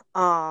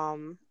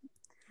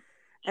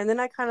 And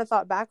then I kind of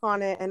thought back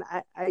on it, and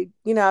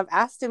I've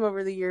asked him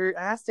over the year.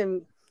 I asked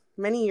him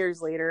many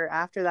years later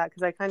after that,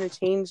 because I kind of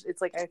changed.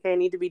 It's like, okay, I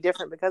need to be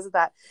different because of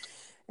that.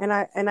 And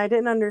I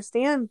didn't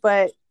understand,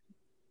 but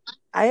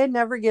I had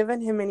never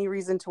given him any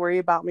reason to worry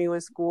about me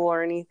with school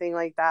or anything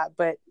like that.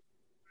 But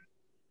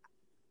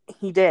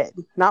he did.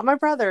 Not my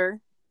brothers.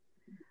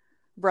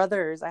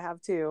 I have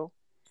two,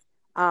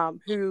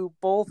 who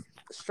both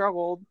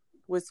struggled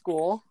with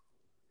school.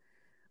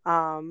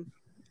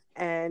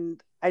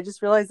 And I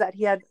just realized that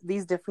he had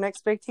these different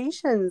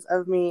expectations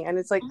of me. And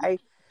it's like, I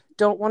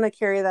don't want to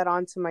carry that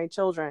on to my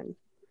children.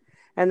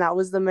 And that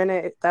was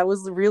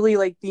really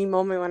like the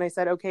moment when I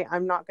said, okay,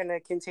 I'm not going to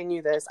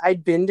continue this.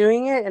 I'd been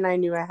doing it, and I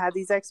knew I had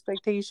these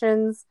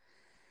expectations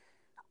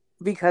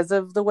because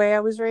of the way I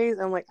was raised.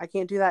 I'm like, I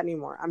can't do that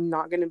anymore. I'm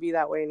not going to be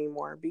that way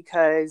anymore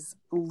because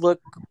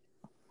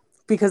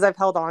I've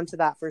held on to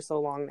that for so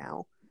long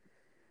now,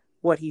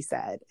 what he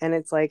said. And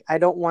it's like, I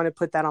don't want to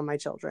put that on my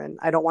children.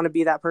 I don't want to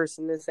be that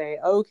person to say,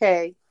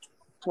 okay,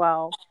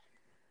 well,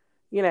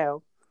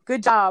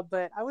 good job,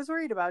 but I was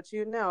worried about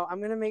you. No, I'm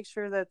going to make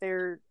sure that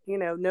they're,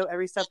 know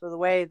every step of the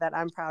way that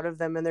I'm proud of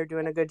them and they're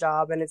doing a good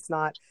job. And it's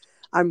not,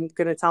 I'm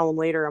going to tell them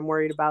later I'm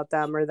worried about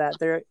them, or that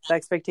their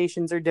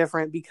expectations are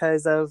different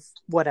because of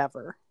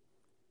whatever.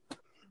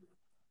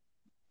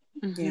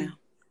 Yeah.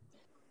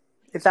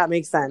 If that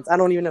makes sense. I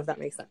don't even know if that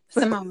makes sense.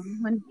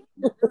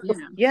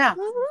 Yeah.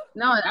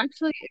 No,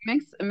 actually,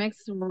 it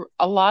makes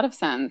a lot of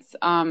sense.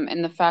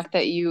 In the fact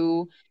that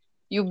you've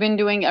been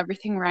doing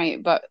everything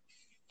right, but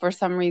for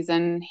some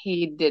reason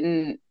he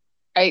didn't.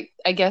 I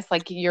guess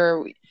like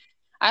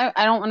I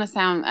don't want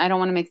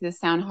to make this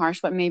sound harsh,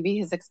 but maybe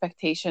his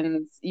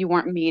expectations, you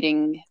weren't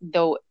meeting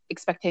the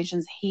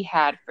expectations he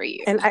had for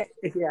you. And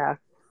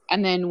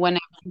And then when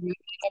you did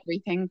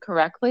everything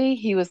correctly,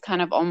 he was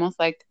kind of almost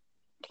like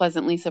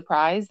pleasantly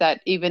surprised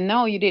that even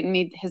though you didn't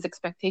meet his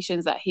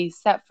expectations that he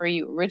set for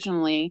you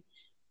originally,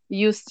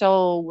 you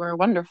still were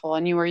wonderful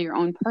and you were your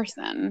own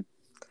person.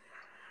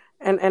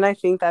 And I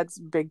think that's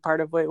a big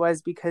part of what it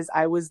was, because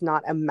I was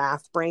not a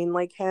math brain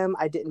like him.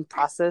 I didn't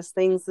process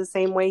things the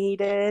same way he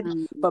did,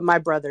 but my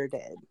brother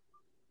did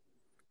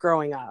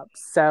growing up.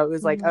 So it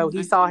was like, oh,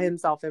 he saw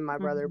himself in my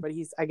brother, but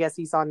I guess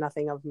he saw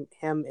nothing of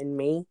him in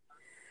me.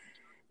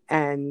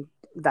 And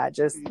that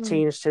just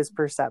changed his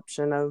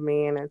perception of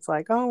me. And it's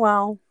like, oh,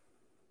 well,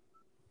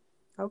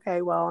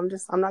 okay, well,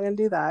 I'm not going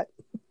to do that.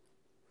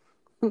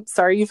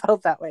 Sorry you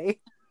felt that way.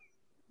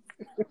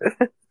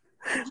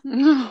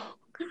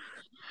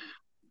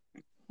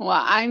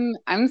 Well,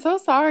 I'm so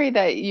sorry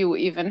that you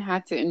even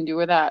had to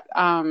endure that.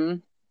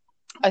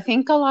 I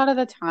think a lot of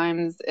the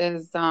times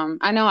is,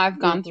 I know I've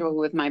gone through it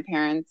with my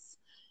parents.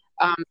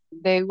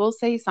 They will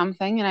say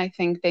something and I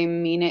think they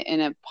mean it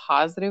in a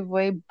positive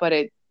way, but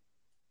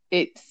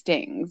it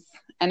stings,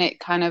 and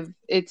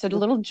it's a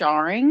little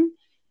jarring,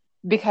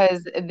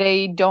 because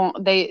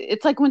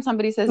it's like when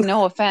somebody says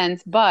no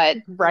offense, but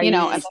right.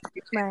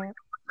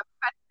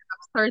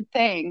 Absurd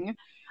thing.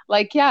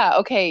 Like, yeah,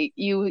 okay,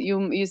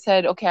 you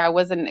said, okay, I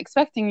wasn't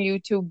expecting you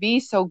to be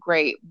so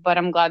great, but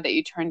I'm glad that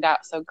you turned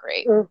out so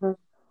great. It's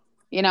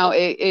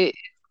a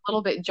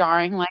little bit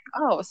jarring, like,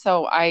 oh,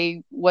 so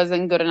I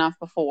wasn't good enough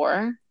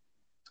before.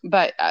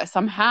 But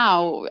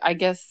somehow, I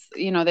guess,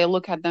 they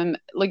look at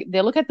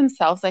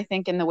themselves, I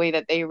think, in the way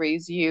that they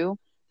raise you.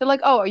 They're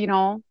like, oh,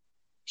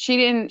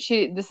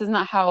 this is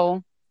not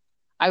how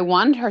I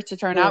wanted her to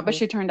turn out, but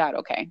she turned out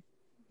okay.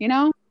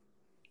 Yeah.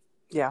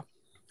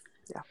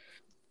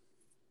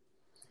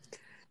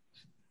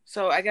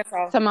 So I guess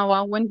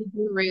Samoa, when did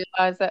you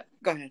realize that?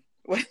 Go ahead.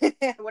 When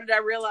did I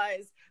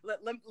realize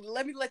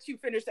let me let you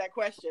finish that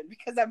question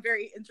because I'm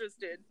very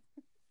interested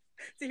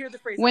to hear the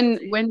phrase.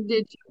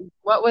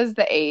 What was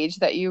the age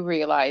that you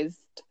realized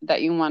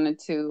that you wanted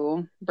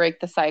to break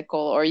the cycle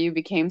or you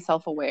became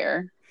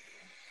self-aware?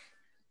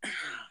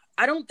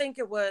 I don't think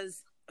it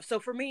was, so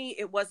for me,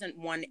 it wasn't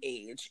one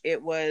age.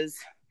 It was,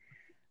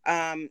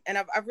 and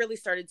I've really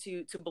started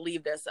to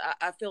believe this.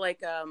 I feel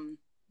like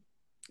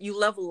you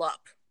level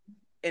up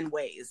in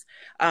ways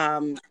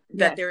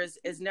that there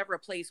is never a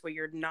place where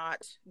you're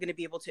not going to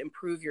be able to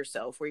improve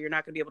yourself, where you're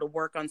not going to be able to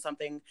work on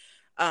something,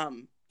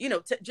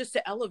 just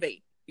to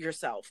elevate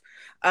yourself.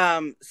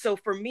 So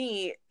for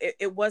me,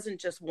 it wasn't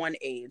just one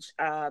age.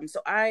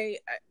 So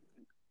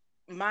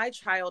my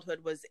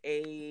childhood was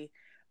an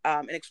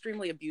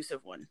extremely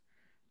abusive one,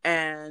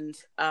 and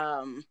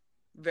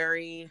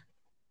very,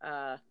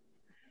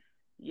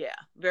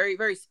 very,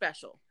 very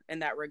special in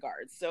that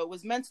regard. So it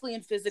was mentally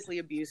and physically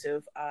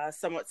abusive,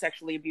 somewhat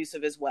sexually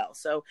abusive as well.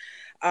 So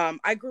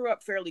I grew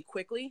up fairly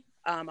quickly.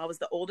 I was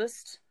the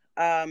oldest,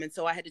 and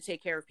so I had to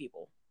take care of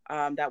people.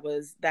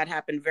 That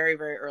happened very,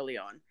 very early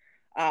on.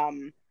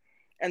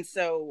 And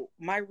so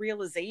my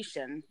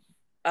realization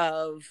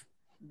of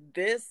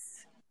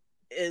this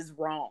is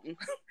wrong.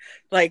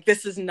 Like,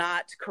 this is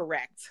not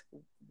correct.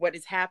 What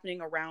is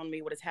happening around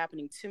me, what is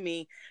happening to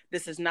me,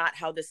 this is not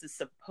how this is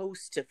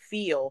supposed to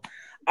feel.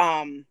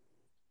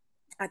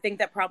 I think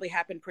that probably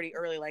happened pretty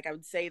early. Like, I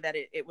would say that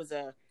it was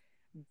a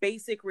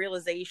basic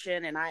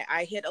realization, and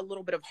I hit a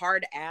little bit of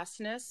hard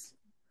assness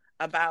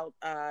about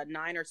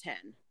 9 or 10.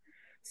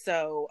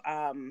 So,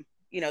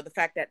 the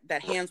fact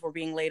that hands were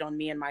being laid on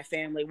me and my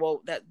family,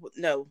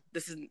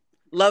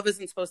 love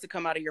isn't supposed to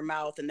come out of your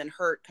mouth and then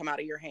hurt come out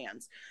of your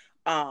hands,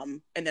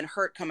 and then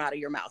hurt come out of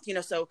your mouth.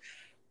 So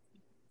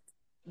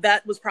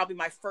that was probably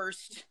my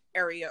first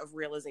area of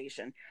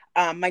realization.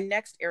 My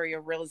next area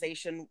of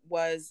realization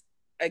was,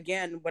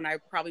 again, when I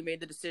probably made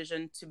the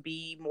decision to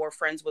be more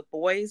friends with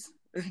boys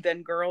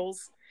than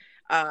girls,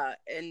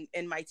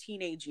 in my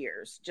teenage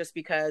years, just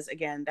because,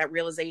 again, that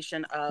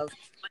realization of,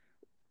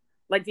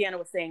 like Deanna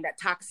was saying, that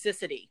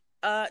toxicity.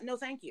 No,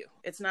 thank you.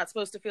 It's not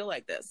supposed to feel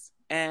like this.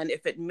 And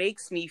if it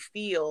makes me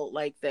feel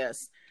like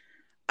this,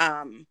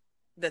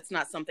 that's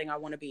not something I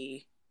want to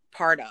be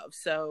part of.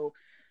 So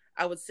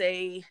I would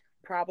say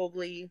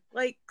probably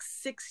like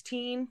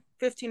 15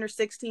 or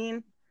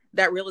 16,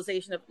 that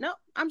realization of, no,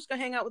 I'm just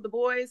gonna hang out with the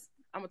boys.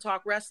 I'm gonna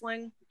talk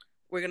wrestling.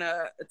 We're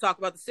gonna talk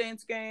about the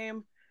Saints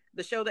game,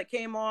 the show that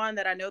came on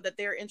that I know that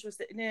they're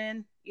interested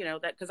in,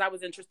 that because I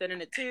was interested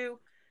in it too.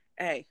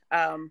 Hey,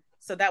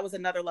 so that was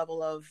another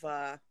level of,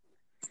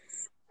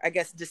 I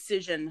guess,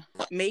 decision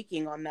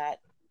making on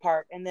that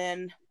part. And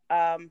then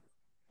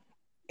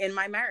in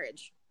my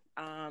marriage,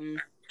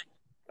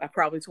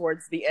 probably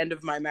towards the end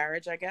of my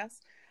marriage, I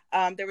guess,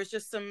 there was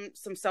just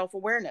some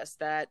self-awareness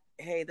that,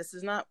 hey, this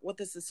is not what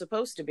this is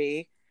supposed to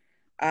be.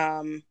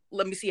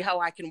 Let me see how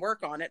I can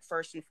work on it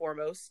first and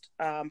foremost,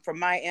 from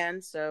my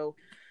end. So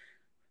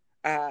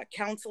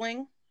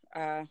counseling,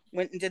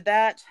 went and did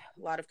that.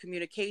 A lot of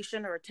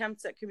communication or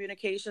attempts at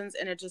communications,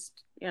 and it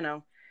just,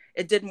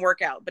 it didn't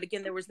work out. But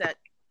again, there was that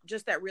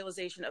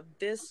realization of,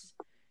 this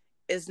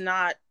is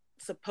not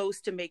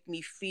supposed to make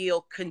me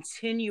feel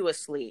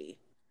continuously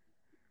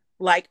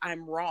like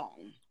I'm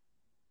wrong.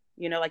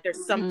 Like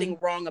there's something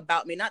wrong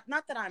about me. Not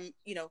that I'm,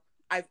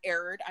 I've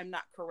erred. I'm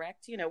not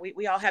correct.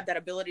 We all have that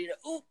ability to,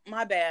 oh,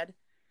 my bad.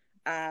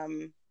 I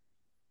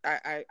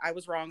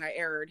was wrong. I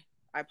erred.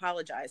 I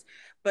apologize.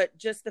 But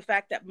just the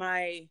fact that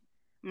my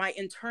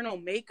internal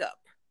makeup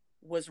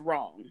was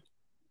wrong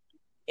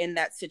in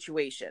that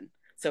situation.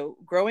 So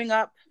growing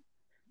up,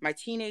 my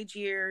teenage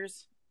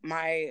years,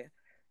 my,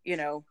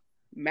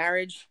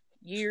 marriage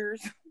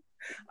years,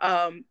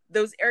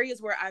 those areas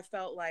where I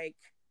felt like,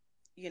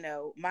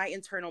 my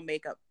internal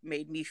makeup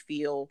made me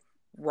feel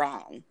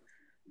wrong.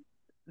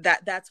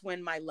 That's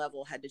when my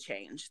level had to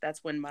change.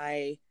 That's when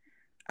my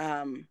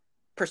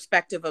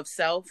perspective of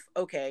self,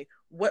 okay,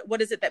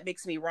 what is it that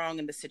makes me wrong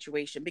in this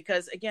situation?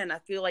 Because again, I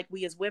feel like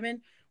we as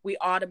women, we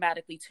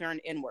automatically turn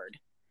inward,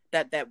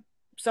 that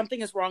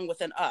something is wrong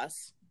within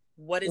us.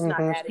 What is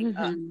not adding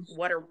up?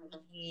 What are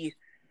we,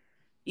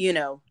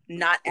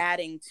 not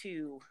adding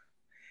to?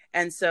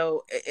 And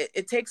so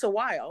it takes a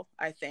while,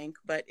 I think,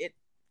 but it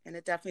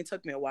definitely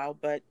took me a while,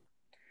 but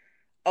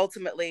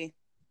ultimately,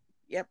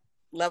 yep,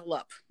 level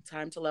up.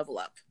 Time to level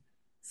up.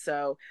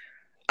 So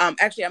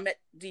actually, I met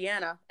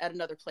Deanna at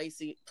another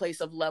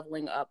place of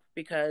leveling up,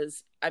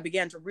 because I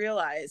began to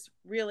realize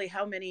really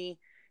how many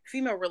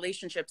female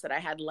relationships that I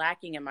had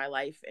lacking in my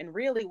life, and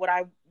really what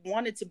I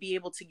wanted to be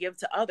able to give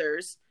to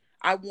others,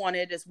 I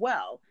wanted as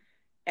well.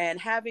 And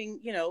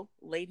having,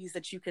 ladies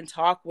that you can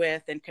talk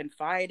with and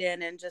confide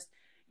in, and just,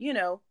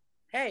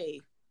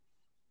 hey,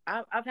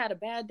 I've had a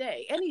bad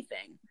day,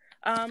 anything.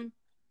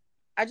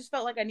 I just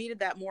felt like I needed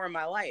that more in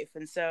my life.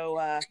 And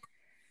so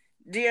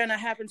Deanna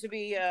happened to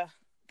be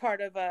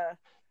part of a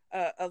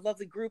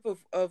lovely group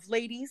of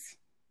ladies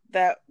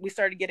that we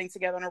started getting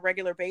together on a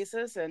regular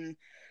basis. And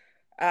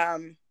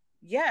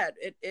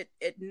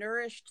it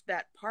nourished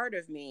that part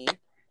of me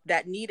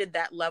that needed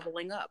that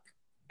leveling up.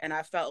 And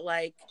I felt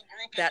like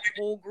that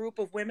whole group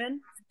of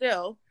women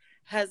still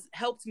has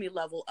helped me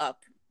level up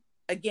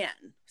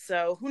again.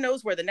 So who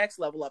knows where the next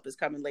level up is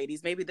coming,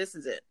 ladies? Maybe this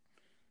is it.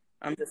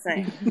 I'm just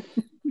saying.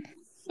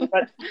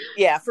 But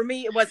yeah, for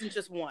me, it wasn't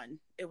just one.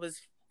 It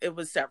was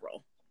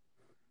several.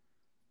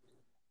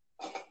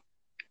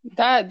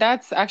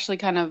 That's actually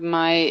kind of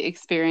my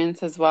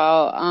experience as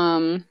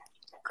well.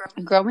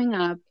 Growing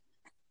up,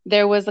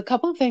 there was a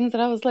couple of things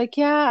that I was like,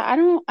 yeah, I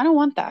don't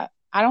want that.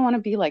 I don't want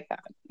to be like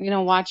that. You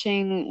know,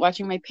 watching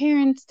my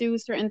parents do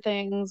certain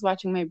things,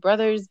 watching my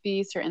brothers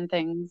be certain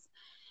things.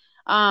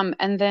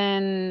 And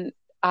then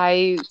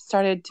I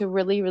started to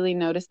really, really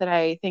notice that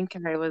I think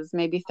I was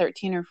maybe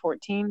 13 or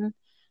 14.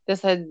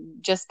 This had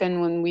just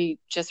been when we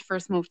just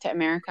first moved to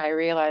America. I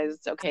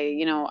realized, okay,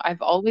 you know,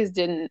 I've always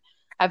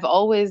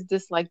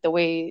disliked the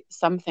way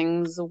some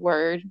things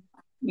were,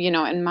 you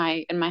know, in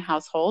my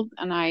household,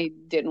 and I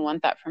didn't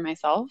want that for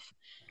myself.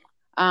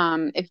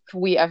 If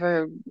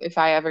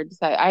I ever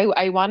decided,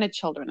 I wanted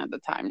children at the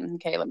time.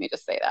 Okay, let me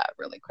just say that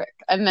really quick.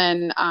 And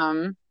then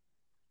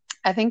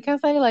I think as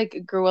I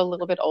like grew a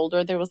little bit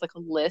older, there was like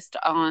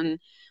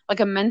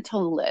a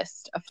mental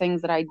list of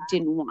things that I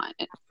didn't want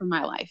for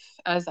my life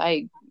as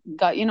I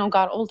got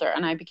older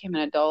and I became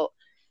an adult.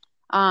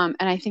 And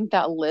I think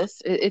that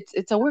list,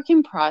 it's a work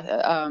in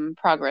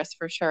progress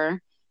for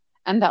sure.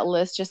 And that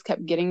list just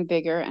kept getting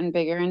bigger and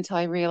bigger until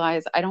I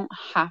realized I don't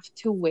have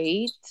to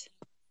wait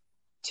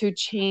to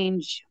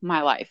change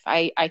my life.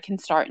 I can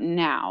start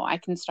now. I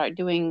can start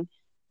doing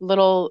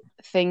little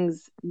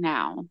things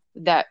now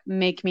that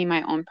make me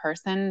my own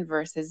person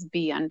versus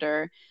be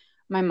under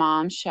my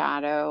mom's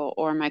shadow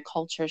or my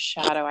culture's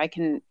shadow. I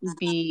can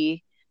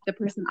be the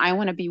person I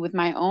want to be with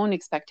my own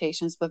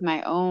expectations, with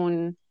my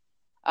own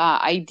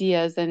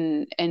ideas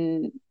and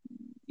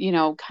you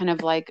know, kind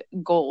of like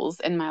goals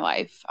in my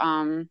life.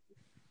 One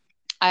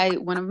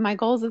of my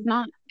goals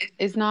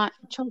is not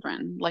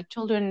children. Like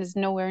children is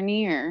nowhere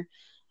near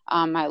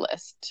my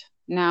list.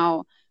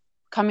 Now,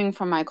 coming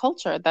from my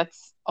culture,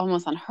 that's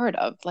almost unheard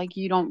of. Like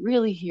you don't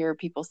really hear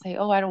people say,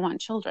 "Oh, I don't want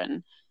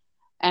children."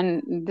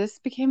 And this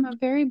became a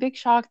very big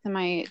shock to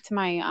my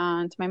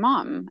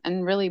mom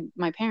and really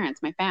my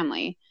parents, my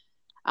family.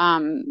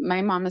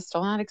 My mom is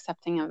still not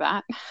accepting of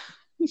that.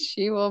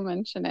 She will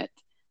mention it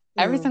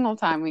every single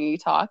time we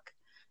talk.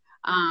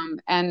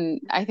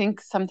 And I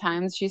think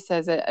sometimes she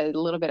says it a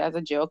little bit as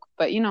a joke,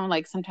 but you know,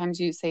 like sometimes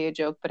you say a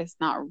joke, but it's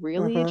not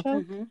really a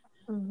joke.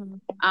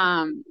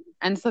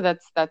 And so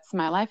that's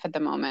my life at the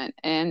moment.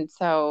 And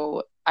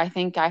so I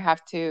think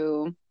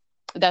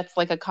that's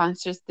like a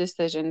conscious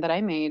decision that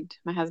I made,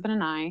 my husband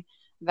and I,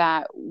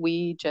 that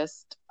we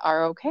just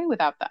are okay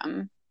without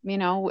them. You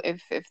know,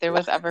 if there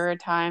was ever a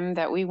time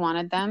that we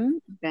wanted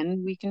them,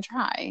 then we can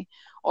try,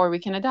 or we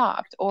can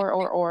adopt,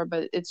 or,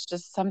 but it's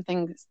just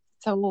something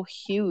so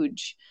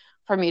huge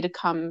for me to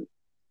come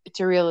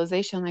to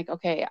realization, like,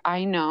 okay,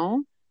 I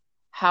know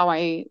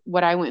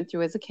what I went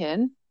through as a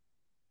kid,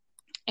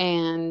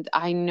 and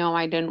I know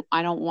I don't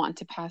want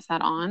to pass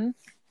that on,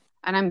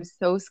 and I'm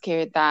so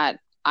scared that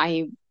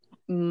I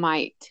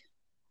might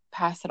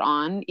pass it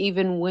on,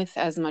 even with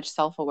as much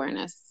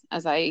self-awareness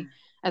as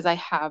I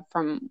have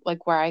from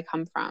like where I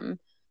come from.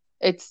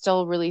 It's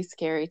still really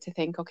scary to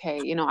think,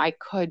 okay, you know, I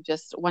could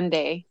just one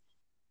day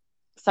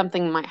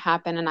something might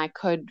happen and I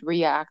could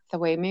react the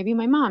way maybe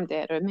my mom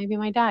did or maybe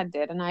my dad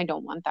did, and I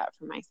don't want that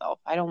for myself.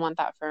 I don't want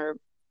that for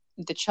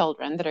the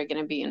children that are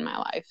going to be in my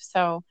life.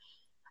 So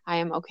I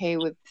am okay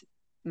with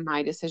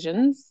my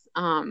decisions.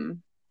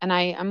 And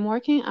I'm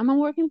a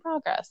work in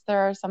progress.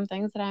 There are some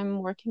things that I'm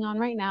working on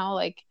right now,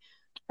 like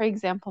for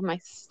example, my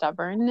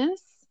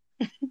stubbornness.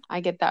 I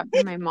get that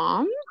from my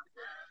mom.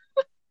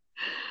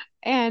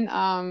 And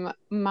I'm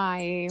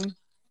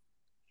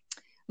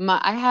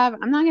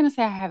not gonna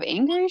say I have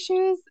anger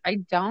issues. I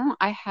don't.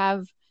 I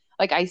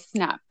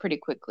snap pretty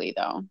quickly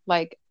though.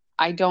 Like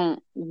I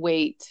don't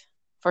wait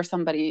for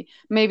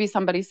maybe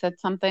somebody said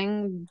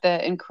something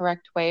the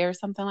incorrect way or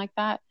something like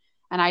that,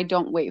 and I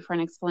don't wait for an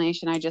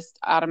explanation. I just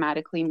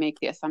automatically make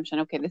the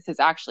assumption, okay, this is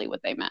actually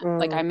what they meant.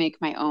 Like I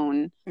make my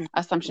own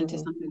assumption to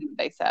something that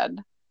they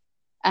said.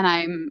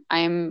 And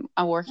I'm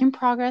a work in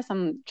progress.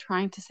 I'm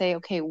trying to say,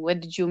 okay, what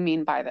did you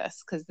mean by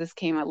this? Because this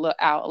came out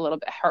a little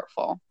bit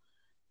hurtful.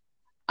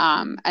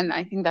 And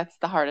I think that's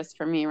the hardest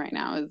for me right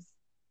now is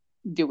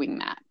doing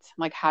that,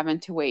 like having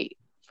to wait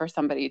for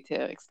somebody to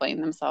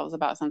explain themselves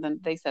about something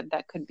they said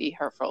that could be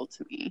hurtful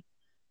to me.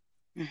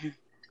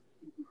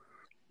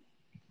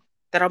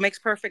 That all makes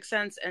perfect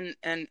sense. And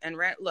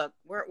look,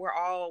 we're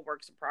all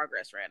works in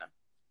progress, Rana.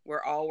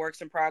 We're all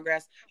works in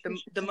progress.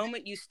 The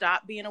moment you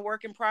stop being a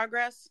work in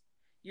progress,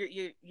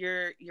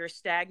 you're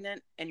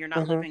stagnant and you're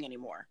not living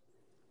anymore.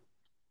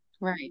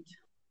 Right.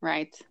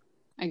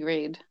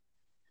 Agreed.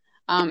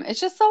 It's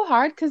just so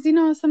hard because, you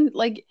know,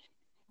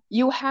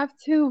 you have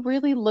to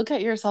really look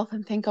at yourself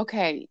and think,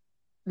 okay,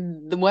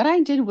 what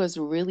I did was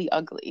really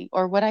ugly,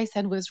 or what I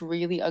said was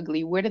really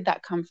ugly. Where did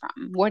that come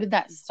from? Where did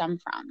that stem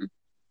from?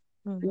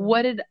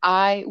 what did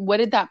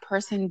that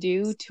person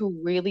do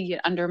to really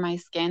get under my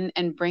skin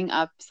and bring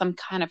up some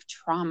kind of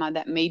trauma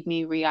that made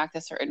me react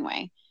a certain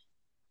way?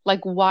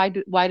 Like, why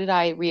did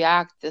I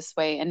react this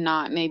way and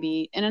not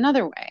maybe in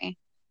another way?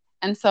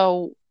 And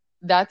so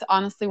that's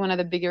honestly one of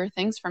the bigger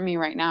things for me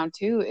right now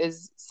too,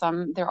 is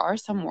there are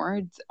some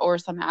words or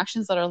some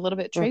actions that are a little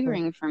bit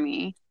triggering for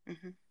me.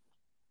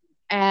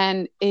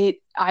 And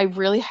I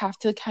really have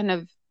to kind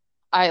of,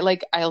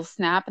 I'll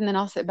snap and then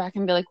I'll sit back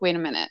and be like, wait a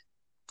minute.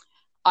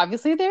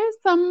 Obviously there's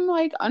some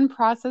like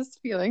unprocessed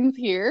feelings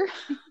here.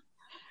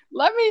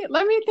 Let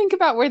me think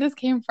about where this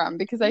came from,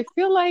 because I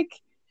feel like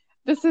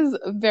this is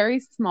very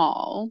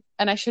small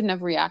and I shouldn't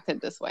have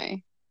reacted this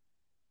way.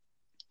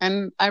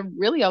 And a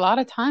lot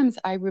of times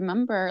I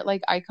remember,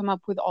 like, I come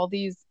up with all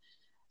these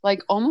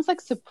like almost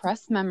like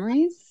suppressed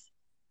memories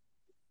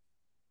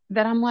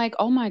that I'm like,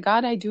 oh my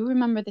God, I do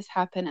remember this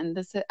happened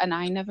and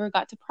I never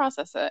got to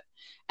process it.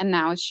 And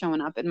now it's showing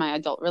up in my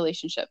adult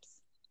relationships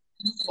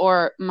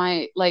or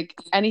my, like,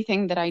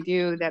 anything that I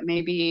do that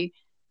maybe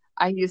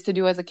I used to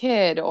do as a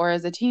kid or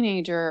as a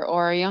teenager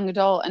or a young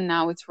adult. And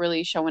now it's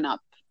really showing up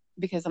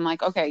because I'm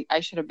like, okay, I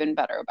should have been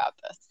better about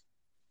this.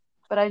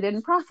 But I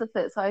didn't process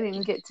it. So I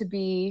didn't get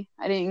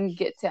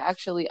to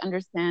actually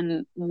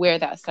understand where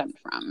that stemmed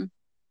from.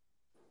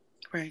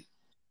 Right.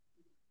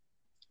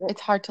 It's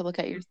hard to look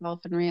at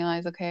yourself and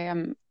realize, okay,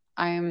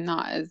 I am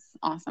not as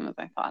awesome as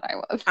I thought I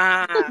was.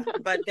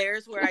 But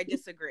there's where I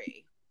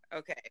disagree.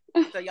 Okay.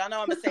 So y'all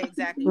know I'm going to say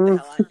exactly what the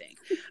hell I think.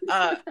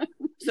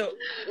 So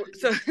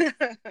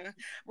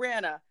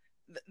Brianna,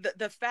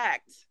 the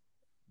fact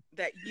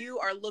that you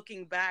are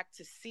looking back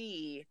to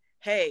see,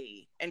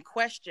 hey, and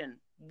question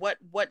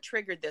what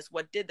triggered this,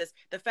 what did this,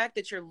 the fact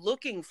that you're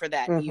looking for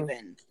that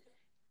even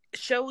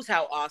shows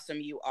how awesome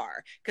you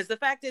are. Because the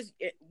fact is,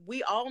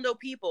 we all know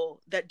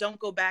people that don't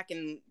go back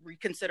and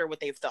reconsider what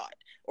they've thought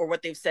or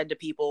what they've said to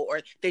people, or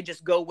they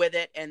just go with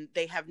it and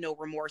they have no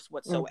remorse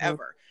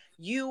whatsoever.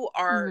 You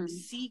are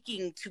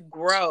seeking to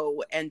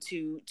grow and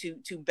to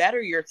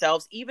better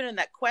yourselves, even in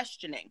that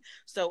questioning.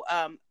 So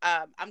I'm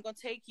going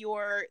to take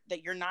your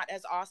that you're not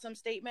as awesome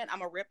statement. I'm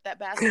going to rip that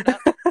bastard up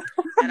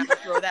and I'm going to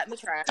throw that in the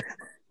trash.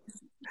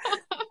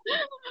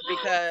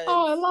 Because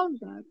I love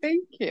that.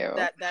 Thank you.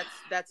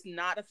 That's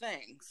not a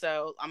thing.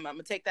 So I'm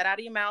gonna take that out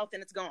of your mouth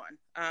and it's gone.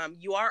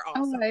 You are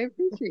awesome. I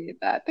appreciate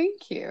that.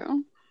 Thank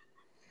you.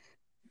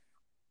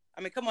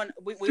 I mean, come on,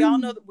 we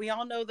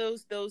all know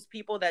those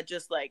people that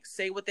just like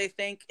say what they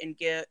think and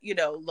get,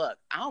 look,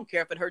 I don't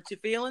care if it hurts your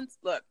feelings.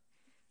 Look,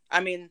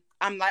 I mean,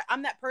 I'm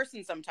that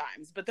person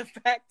sometimes, but the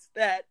fact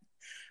that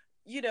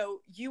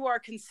you are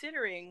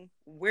considering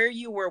where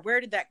you were, where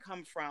did that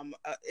come from?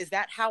 Is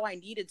that how I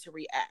needed to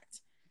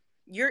react?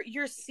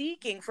 You're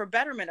seeking for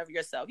betterment of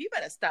yourself. You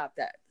better stop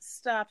that.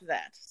 Stop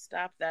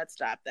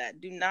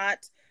that. Do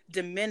not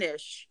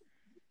diminish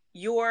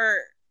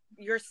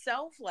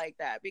yourself like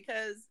that,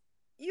 because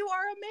you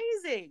are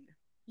amazing.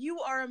 You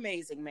are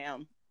amazing,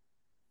 ma'am.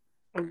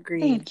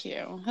 Agreed. Thank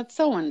you. That's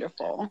so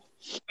wonderful.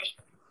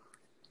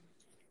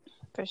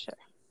 For sure.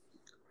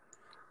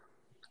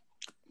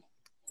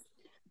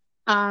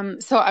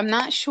 So I'm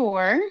not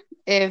sure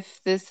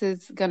if this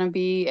is gonna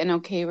be an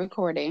okay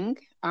recording.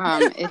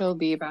 It'll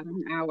be about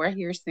an hour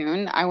here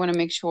soon. I want to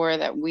make sure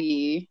that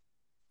we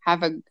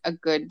have a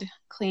good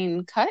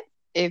clean cut.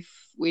 If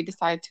we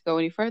decide to go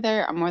any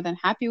further, I'm more than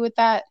happy with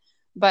that.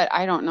 But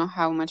I don't know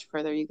how much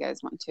further you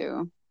guys want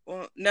to.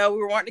 Well, no, we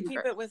were wanting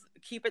to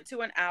keep it to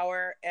an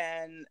hour,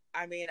 and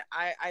I mean,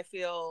 I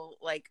feel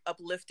like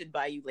uplifted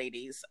by you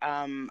ladies.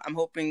 I'm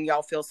hoping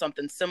y'all feel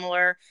something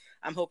similar.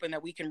 I'm hoping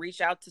that we can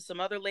reach out to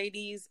some other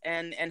ladies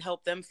and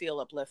help them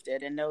feel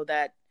uplifted and know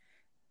that,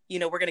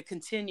 we're going to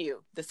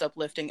continue this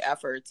uplifting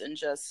efforts and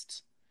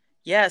just,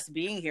 yes,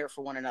 being here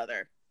for one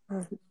another.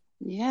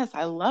 Yes,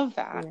 I love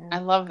that. Yeah. I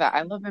love that.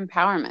 I love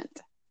empowerment.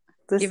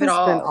 This has been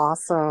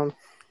awesome.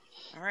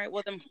 All right.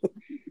 Well, then,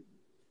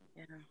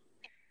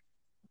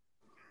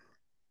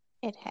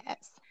 It has.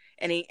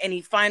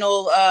 Any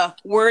final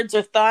words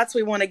or thoughts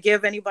we want to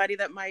give anybody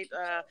that might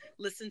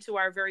listen to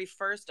our very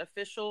first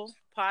official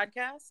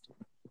podcast?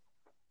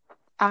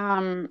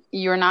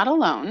 You're not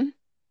alone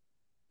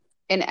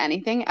in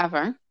anything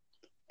ever.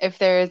 If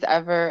there is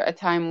ever a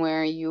time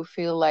where you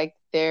feel like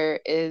there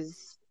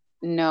is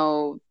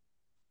no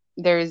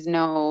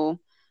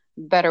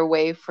better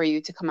way for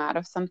you to come out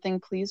of something,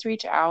 please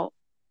reach out.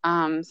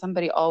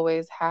 Somebody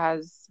always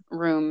has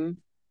room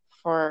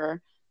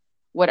for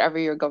whatever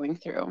you're going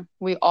through.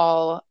 We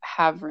all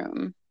have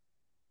room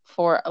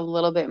for a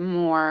little bit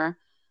more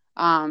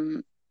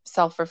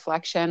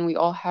self-reflection. We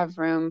all have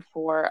room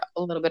for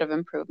a little bit of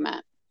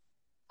improvement.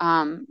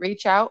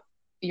 Reach out.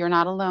 You're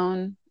not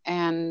alone,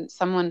 and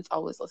someone's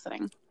always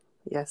listening.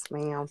 Yes,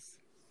 ma'am.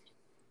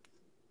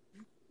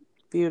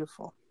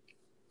 Beautiful.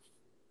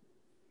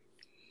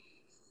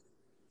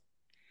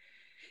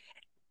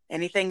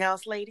 Anything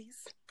else,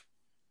 ladies?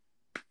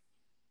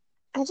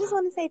 I just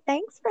want to say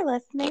thanks for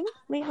listening.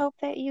 We hope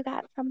that you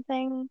got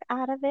something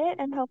out of it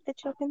and hope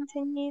that you'll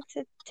continue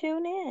to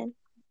tune in.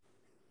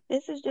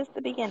 This is just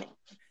the beginning.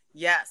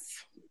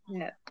 Yes.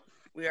 Yes.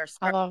 We are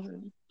I love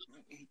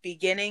it.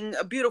 beginning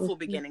a beautiful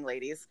beginning,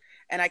 ladies.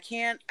 And I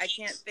can't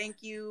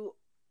thank you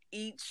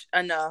each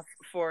enough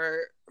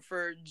for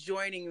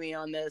joining me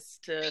on this.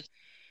 To,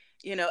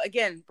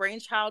 again,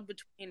 brainchild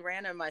between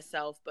Rana and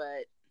myself,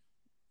 but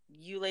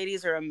you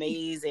ladies are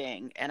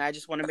amazing, and I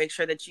just want to make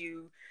sure that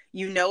you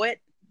know it,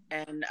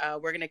 and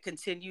we're going to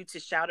continue to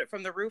shout it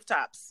from the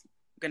rooftops.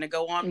 We're going to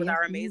go on with Yes,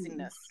 our ma'am.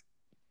 amazingness.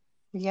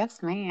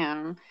 Yes,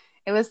 ma'am.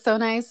 It was so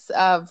nice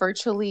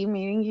virtually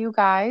meeting you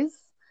guys.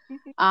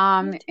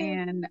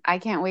 And I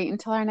can't wait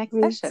until our next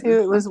Me session. too.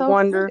 It was I'm so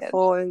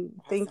wonderful, excited.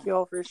 and thank you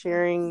all for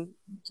sharing.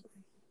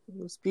 It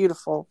was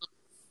beautiful.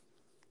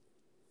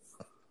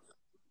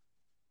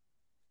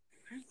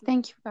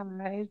 Thank you,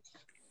 guys.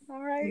 All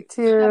You right. Have a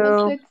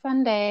too. good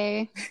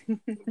Sunday.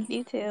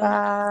 You too.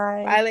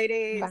 Bye. Bye,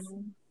 ladies. Bye.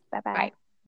 Bye bye. Bye.